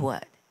seek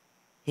what?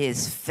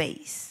 His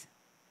face.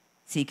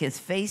 Seek his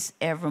face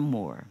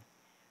evermore.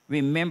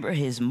 Remember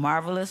his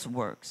marvelous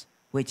works,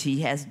 which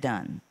he has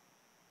done,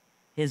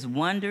 his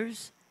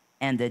wonders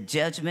and the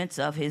judgments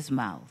of his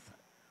mouth.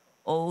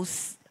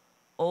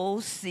 O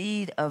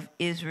seed of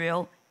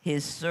Israel,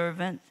 his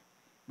servant.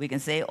 We can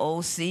say,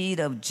 O seed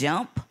of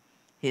J.U.M.P,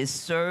 his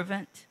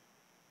servant.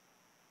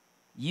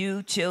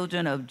 You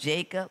children of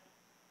Jacob,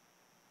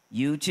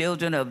 you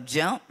children of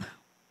J.U.M.P,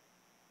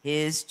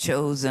 his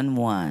chosen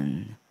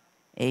one.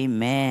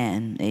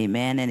 Amen,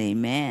 amen, and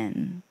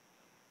amen.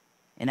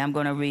 And I'm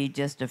going to read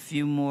just a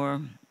few more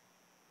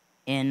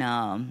in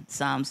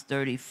Psalms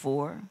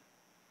 34,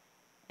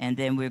 and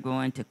then we're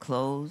going to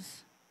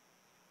close.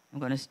 I'm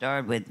going to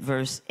start with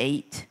verse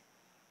 8,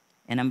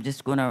 and I'm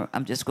just going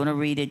to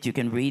read it. You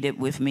can read it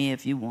with me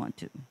if you want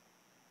to.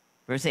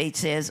 Verse 8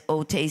 says,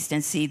 "O taste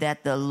and see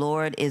that the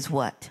Lord is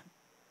what?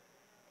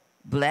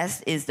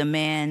 Blessed is the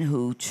man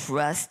who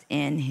trusts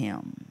in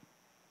him.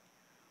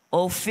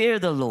 O fear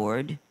the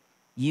Lord,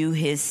 you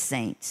his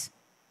saints.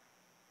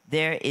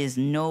 There is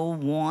no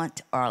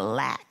want or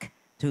lack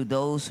to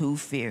those who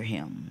fear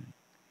him.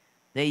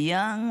 The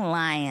young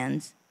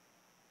lions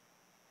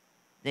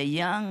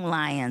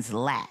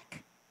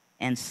lack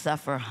and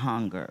suffer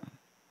hunger,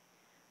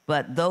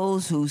 but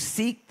those who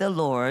seek the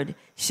Lord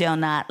shall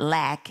not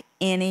lack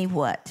any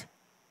what?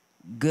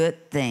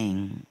 Good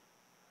thing.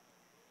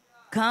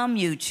 Come,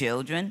 you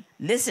children,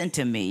 listen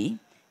to me,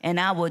 and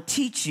I will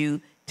teach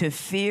you to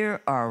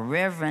fear or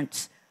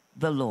reverence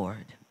the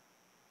Lord.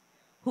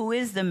 Who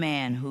is the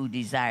man who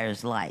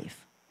desires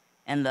life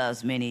and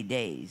loves many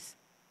days,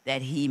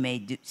 that he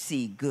may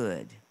see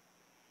good?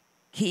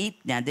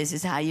 Now this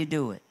is how you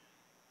do it.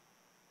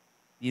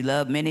 You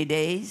love many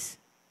days,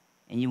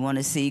 and you want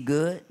to see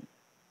good,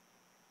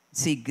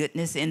 see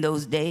goodness in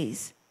those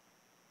days.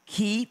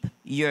 Keep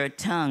your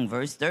tongue,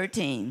 verse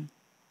 13,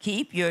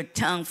 keep your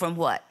tongue from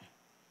what?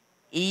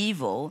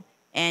 Evil,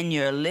 and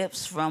your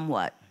lips from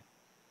what?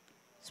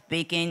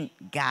 Speaking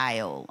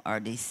guile or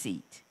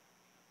deceit.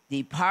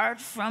 Depart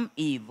from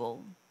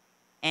evil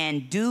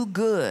and do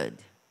good.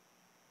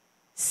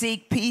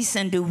 Seek peace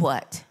and do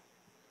what?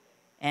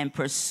 And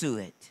pursue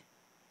it.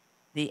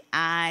 The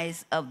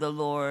eyes of the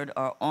Lord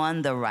are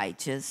on the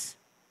righteous,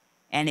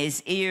 and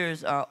his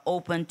ears are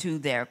open to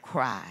their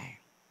cry.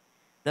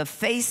 The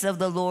face of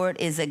the Lord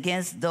is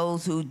against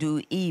those who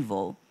do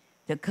evil,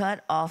 to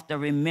cut off the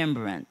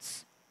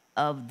remembrance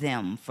of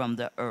them from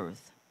the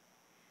earth.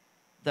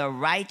 The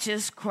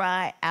righteous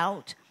cry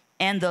out,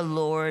 and the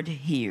Lord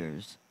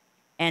hears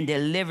and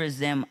delivers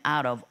them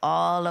out of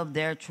all of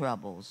their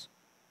troubles.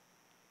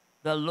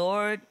 The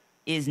Lord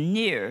is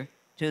near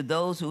to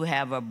those who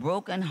have a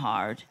broken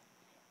heart,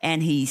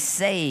 and he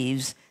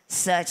saves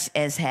such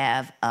as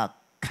have a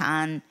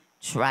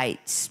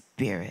contrite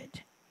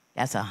spirit.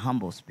 That's a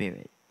humble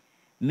spirit.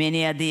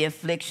 Many are the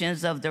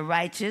afflictions of the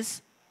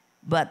righteous,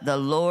 but the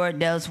Lord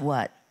does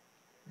what?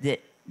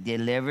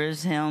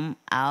 Delivers him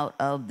out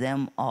of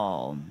them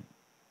all.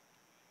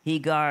 He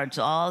guards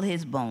all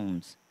his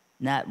bones.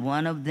 Not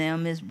one of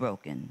them is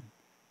broken.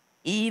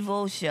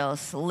 Evil shall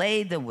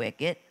slay the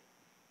wicked,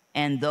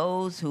 and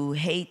those who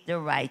hate the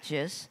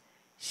righteous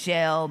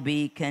shall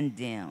be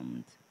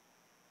condemned.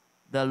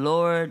 The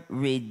Lord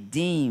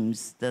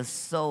redeems the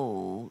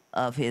soul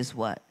of his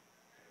what?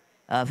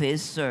 Of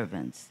his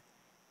servants,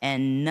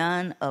 and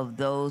none of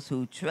those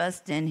who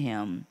trust in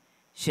him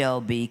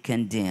shall be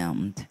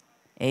condemned.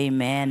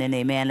 Amen and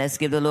amen. Let's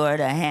give the Lord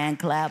a hand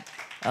clap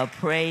of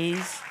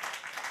praise.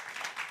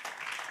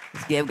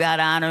 Let's give God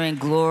honor and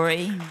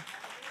glory.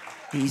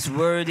 He's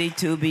worthy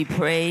to be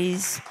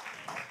praised.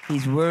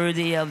 He's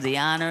worthy of the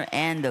honor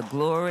and the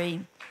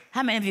glory.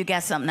 How many of you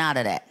got something out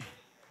of that?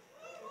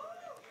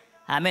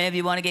 How many of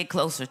you want to get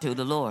closer to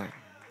the Lord?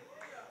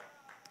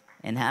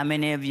 And how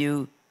many of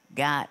you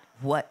got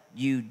what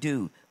you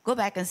do? Go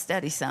back and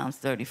study Psalms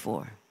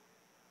 34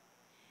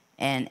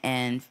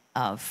 and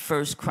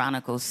 1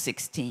 Chronicles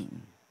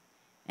 16,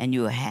 and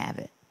you'll have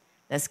it.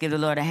 Let's give the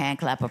Lord a hand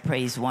clap of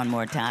praise one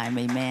more time.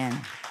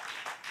 Amen.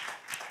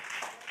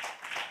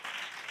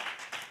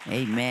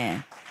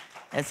 Amen.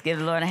 Let's give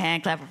the Lord a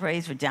hand clap of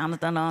praise for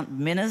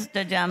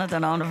Minister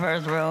Jonathan on the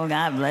first row.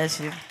 God bless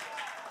you.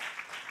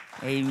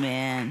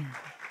 Amen.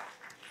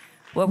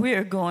 Well, we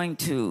are going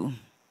to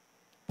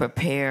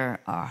prepare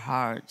our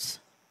hearts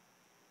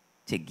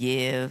to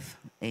give.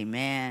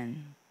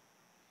 Amen.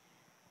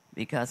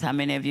 Because how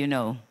many of you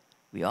know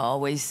we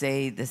always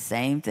say the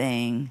same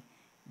thing?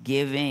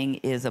 Giving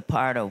is a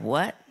part of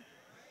what?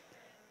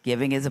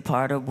 Giving is a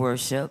part of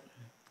worship.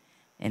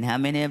 And how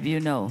many of you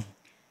know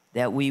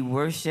that we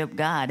worship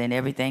God in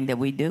everything that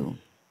we do?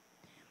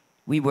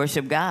 We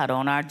worship God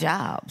on our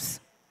jobs.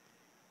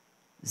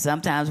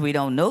 Sometimes we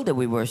don't know that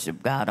we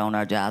worship God on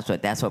our jobs,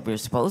 but that's what we're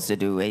supposed to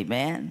do.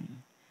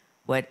 Amen.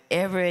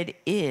 Whatever it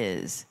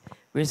is,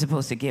 we're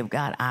supposed to give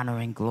God honor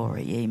and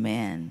glory.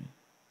 Amen.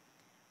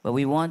 But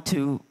we want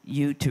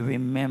you to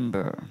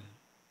remember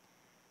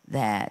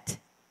that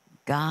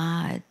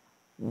God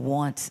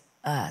wants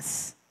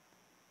us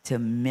to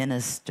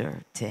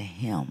minister to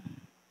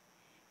him.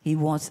 He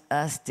wants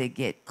us to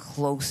get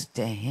close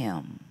to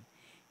him.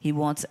 He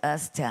wants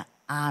us to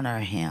honor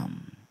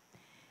him.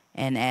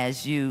 And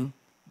as you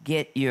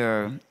get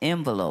your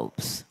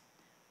envelopes,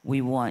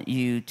 we want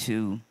you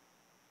to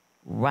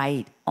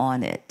write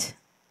on it,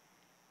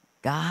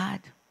 God,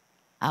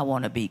 I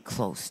want to be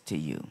close to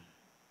you.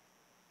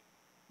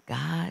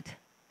 God,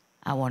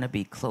 I want to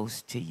be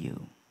close to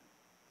you.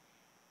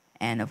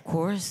 And of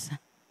course,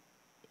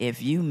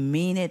 if you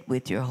mean it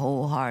with your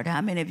whole heart, how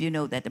many of you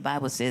know that the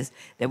Bible says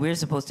that we're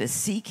supposed to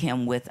seek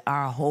him with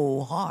our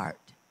whole heart?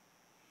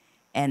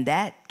 And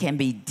that can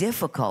be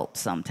difficult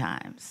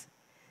sometimes,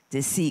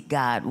 to seek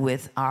God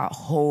with our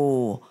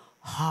whole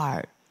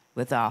heart,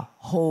 with our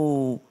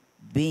whole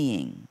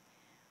being.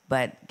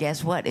 But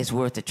guess what? It's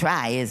worth a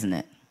try, isn't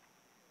it?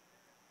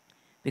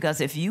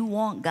 Because if you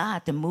want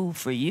God to move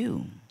for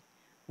you,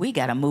 we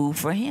got to move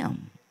for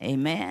him.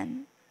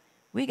 Amen.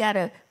 We got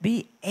to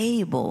be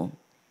able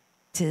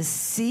to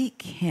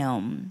seek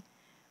him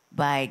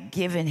by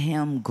giving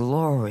him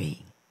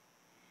glory,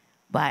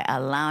 by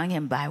allowing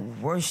him, by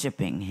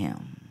worshiping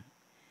him,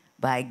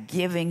 by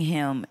giving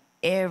him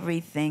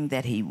everything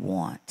that he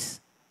wants.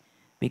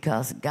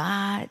 Because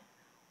God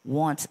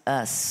wants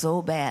us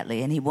so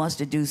badly, and he wants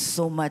to do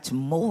so much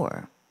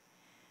more.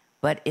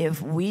 But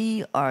if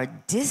we are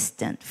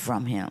distant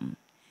from him,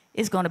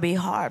 it's going to be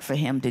hard for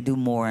him to do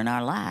more in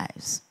our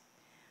lives.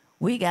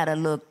 We got to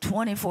look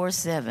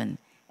 24/7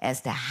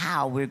 as to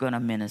how we're going to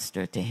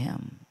minister to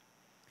him,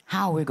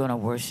 how we're going to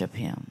worship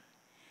him,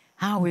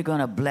 how we're going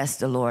to bless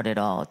the Lord at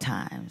all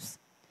times,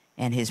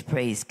 and his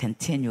praise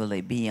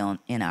continually be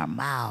in our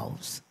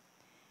mouths.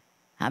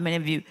 How many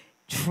of you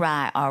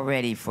try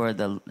already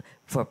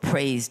for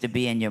praise to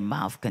be in your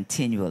mouth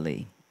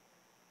continually?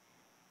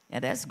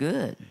 Yeah, that's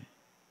good.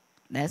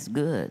 That's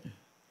good.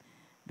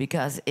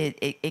 Because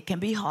it can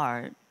be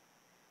hard,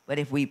 but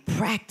if we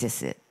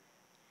practice it,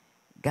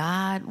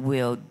 God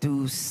will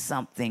do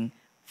something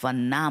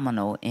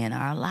phenomenal in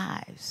our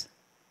lives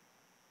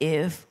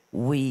if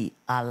we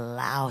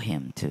allow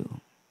him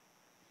to.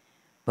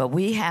 But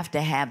we have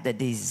to have the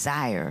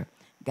desire,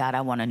 God,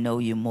 I want to know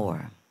you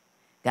more.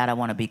 God, I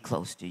want to be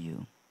close to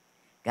you.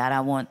 God,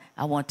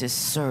 I want to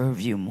serve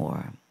you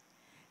more.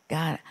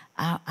 God,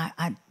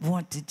 I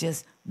want to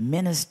just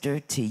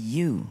minister to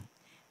you.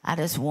 I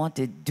just want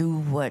to do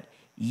what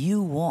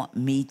you want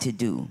me to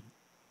do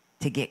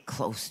to get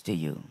close to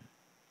you.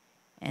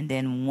 And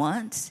then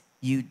once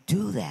you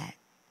do that,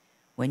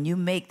 when you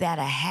make that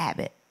a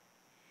habit,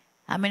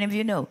 how many of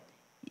you know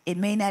it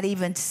may not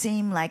even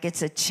seem like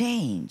it's a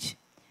change,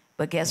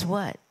 but guess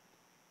what?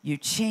 You're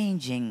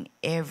changing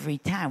every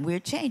time. We're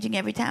changing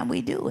every time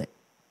we do it.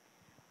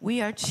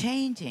 We are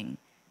changing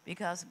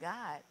because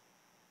God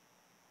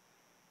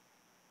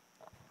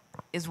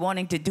is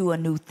wanting to do a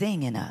new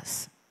thing in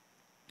us.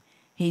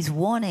 He's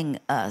wanting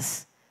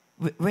us,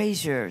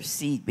 raise your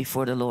seed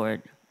before the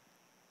Lord.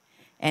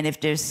 And if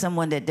there's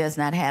someone that does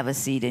not have a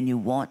seed and you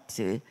want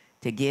to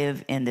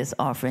give in this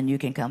offering, you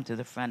can come to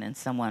the front and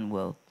someone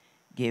will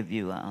give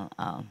you an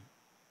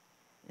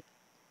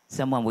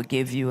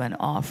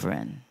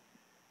offering.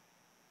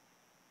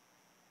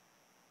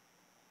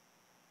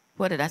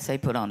 What did I say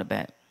put on the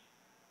back?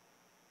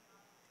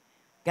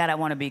 God, I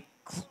want to be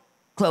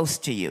close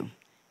to you.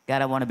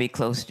 God, I want to be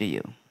close to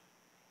you.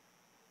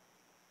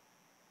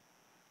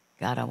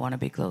 God, I want to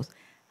be close.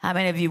 How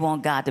many of you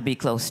want God to be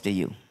close to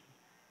you?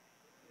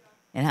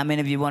 And how many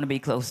of you want to be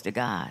close to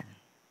God?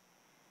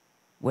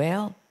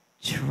 Well,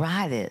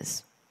 try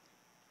this.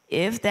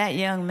 If that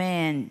young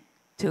man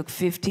took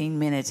 15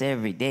 minutes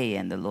every day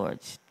and the Lord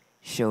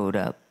showed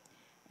up,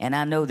 and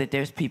I know that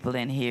there's people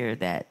in here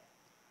that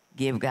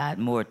give God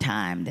more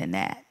time than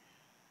that.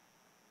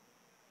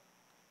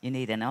 You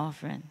need an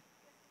offering?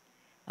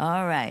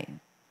 All right.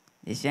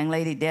 This young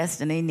lady,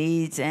 Destiny,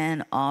 needs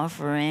an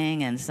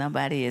offering, and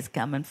somebody is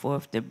coming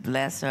forth to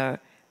bless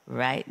her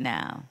right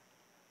now.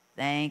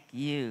 Thank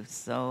you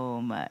so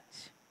much.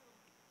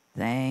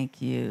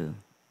 Thank you.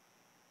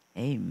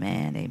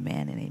 Amen,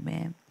 amen, and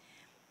amen.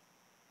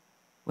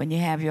 When you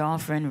have your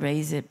offering,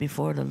 raise it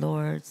before the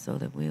Lord so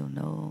that we'll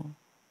know.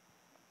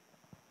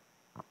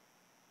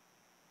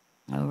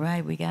 All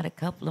right, we got a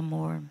couple of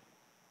more.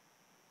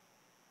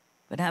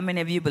 But how many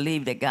of you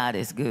believe that God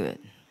is good?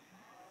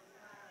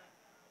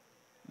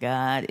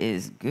 God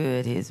is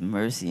good. His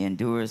mercy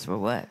endures for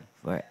what?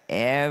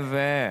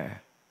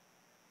 Forever.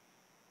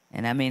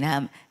 And I mean,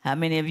 how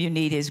many of you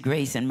need his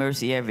grace and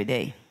mercy every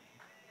day?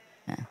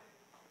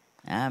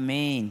 I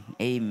mean,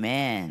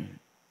 amen.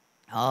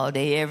 All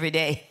day, every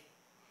day.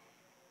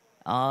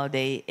 All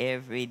day,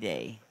 every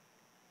day.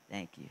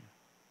 Thank you.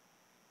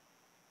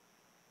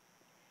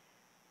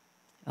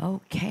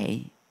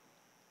 Okay.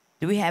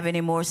 Do we have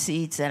any more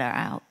seeds that are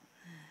out?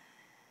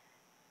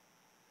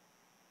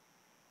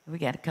 We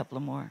got a couple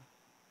of more.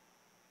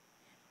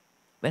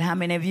 But how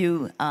many of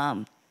you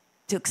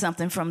took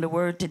something from the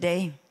word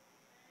today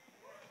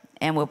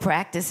and will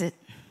practice it?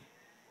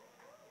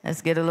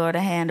 Let's give the Lord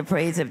a hand of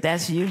praise if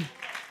that's you.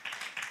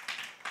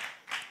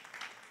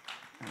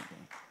 Okay.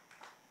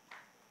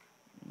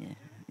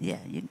 Yeah,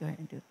 you can go ahead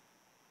and do it.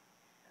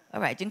 All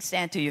right, you can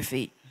stand to your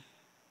feet.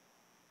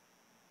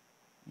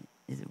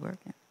 Is it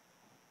working?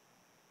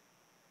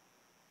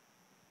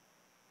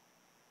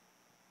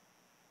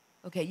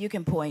 Okay, you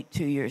can point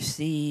to your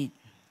seed.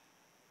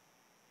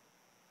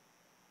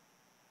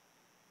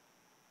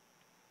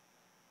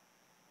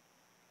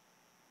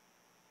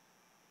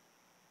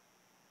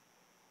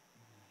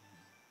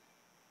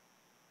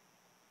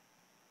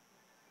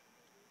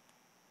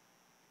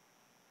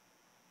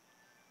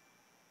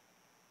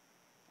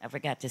 I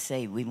forgot to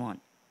say we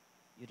want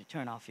you to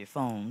turn off your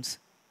phones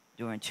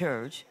during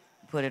church,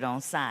 put it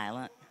on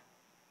silent.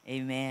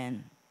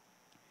 Amen.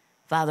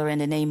 Father, in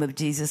the name of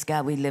Jesus,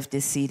 God, we lift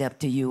this seed up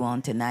to you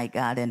on tonight,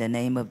 God, in the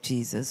name of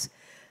Jesus.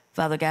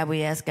 Father God,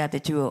 we ask, God,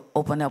 that you will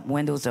open up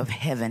windows of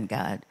heaven,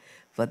 God,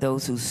 for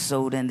those who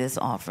sowed in this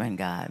offering,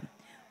 God.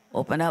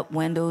 Open up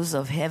windows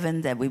of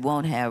heaven that we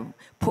won't have,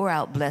 pour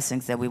out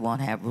blessings that we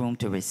won't have room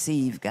to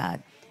receive,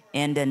 God,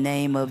 in the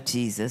name of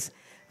Jesus.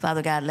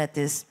 Father God, let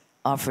this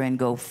offering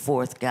go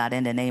forth, God,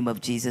 in the name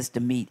of Jesus, to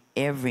meet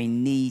every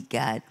need,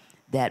 God,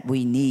 that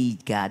we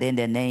need, God, in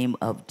the name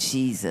of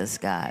Jesus,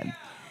 God.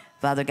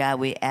 Father God,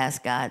 we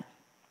ask, God,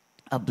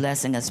 a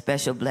blessing, a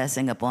special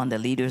blessing upon the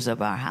leaders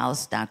of our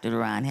house, Dr.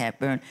 Ron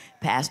Hepburn,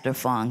 Pastor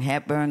Fong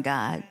Hepburn,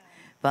 God.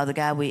 Father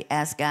God, we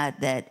ask, God,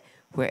 that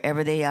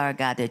wherever they are,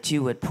 God, that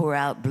you would pour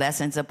out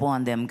blessings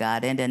upon them,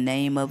 God, in the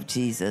name of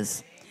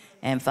Jesus.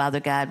 And Father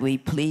God, we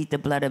plead the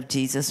blood of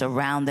Jesus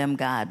around them,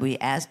 God. We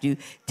ask you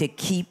to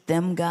keep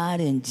them, God,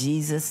 in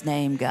Jesus'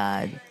 name,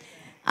 God.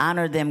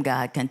 Honor them,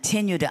 God.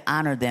 Continue to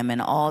honor them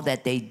in all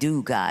that they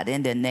do, God,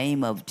 in the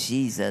name of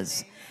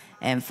Jesus.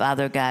 And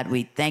Father God,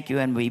 we thank you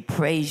and we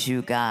praise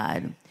you,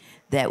 God,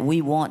 that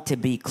we want to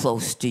be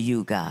close to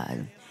you,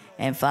 God.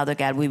 And Father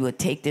God, we will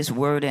take this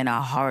word in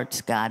our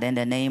hearts, God, in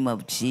the name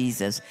of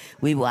Jesus.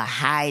 We will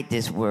hide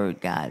this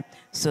word, God,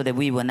 so that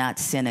we will not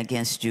sin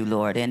against you,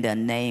 Lord, in the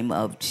name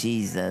of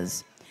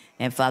Jesus.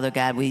 And Father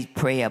God, we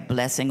pray a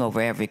blessing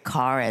over every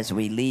car as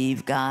we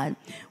leave, God.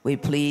 We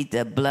plead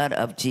the blood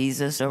of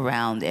Jesus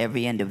around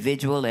every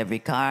individual, every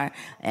car,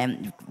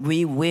 and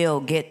we will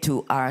get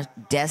to our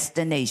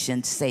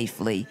destination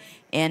safely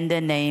in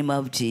the name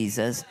of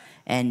Jesus.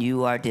 And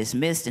you are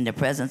dismissed in the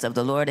presence of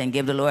the Lord, and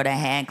give the Lord a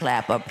hand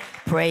clap of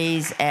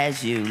praise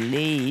as you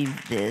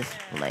leave this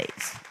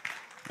place.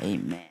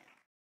 Amen.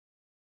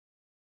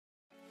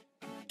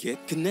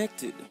 Get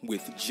connected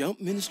with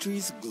Jump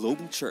Ministries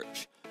Global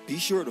Church. Be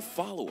sure to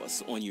follow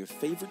us on your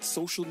favorite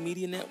social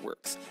media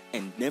networks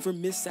and never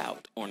miss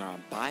out on our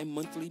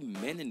bi-monthly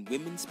men and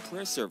women's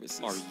prayer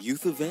services, our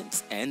youth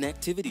events and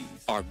activities,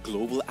 our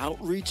global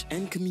outreach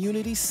and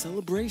community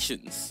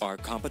celebrations, our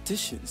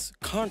competitions,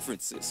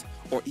 conferences,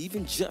 or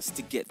even just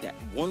to get that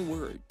one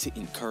word to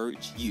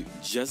encourage you.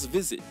 Just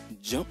visit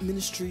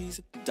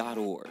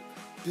jumpministries.org.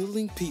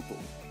 Building people,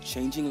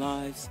 changing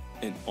lives,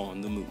 and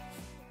on the move.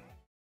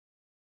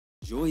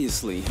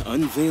 Joyously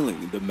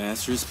unveiling the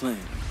Master's plan.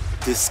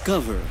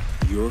 Discover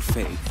your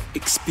faith.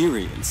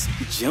 Experience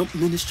Jump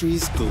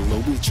Ministries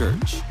Global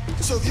Church.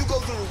 So if you go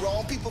to the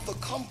wrong people for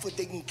comfort,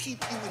 they can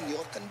keep you in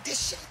your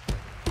condition.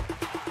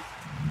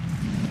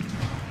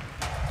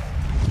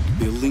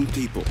 Building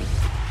people.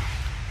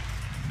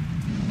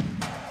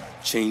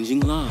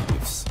 Changing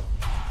lives.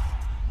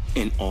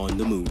 And on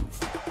the move.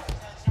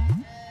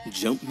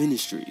 Jump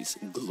Ministries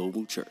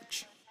Global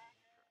Church.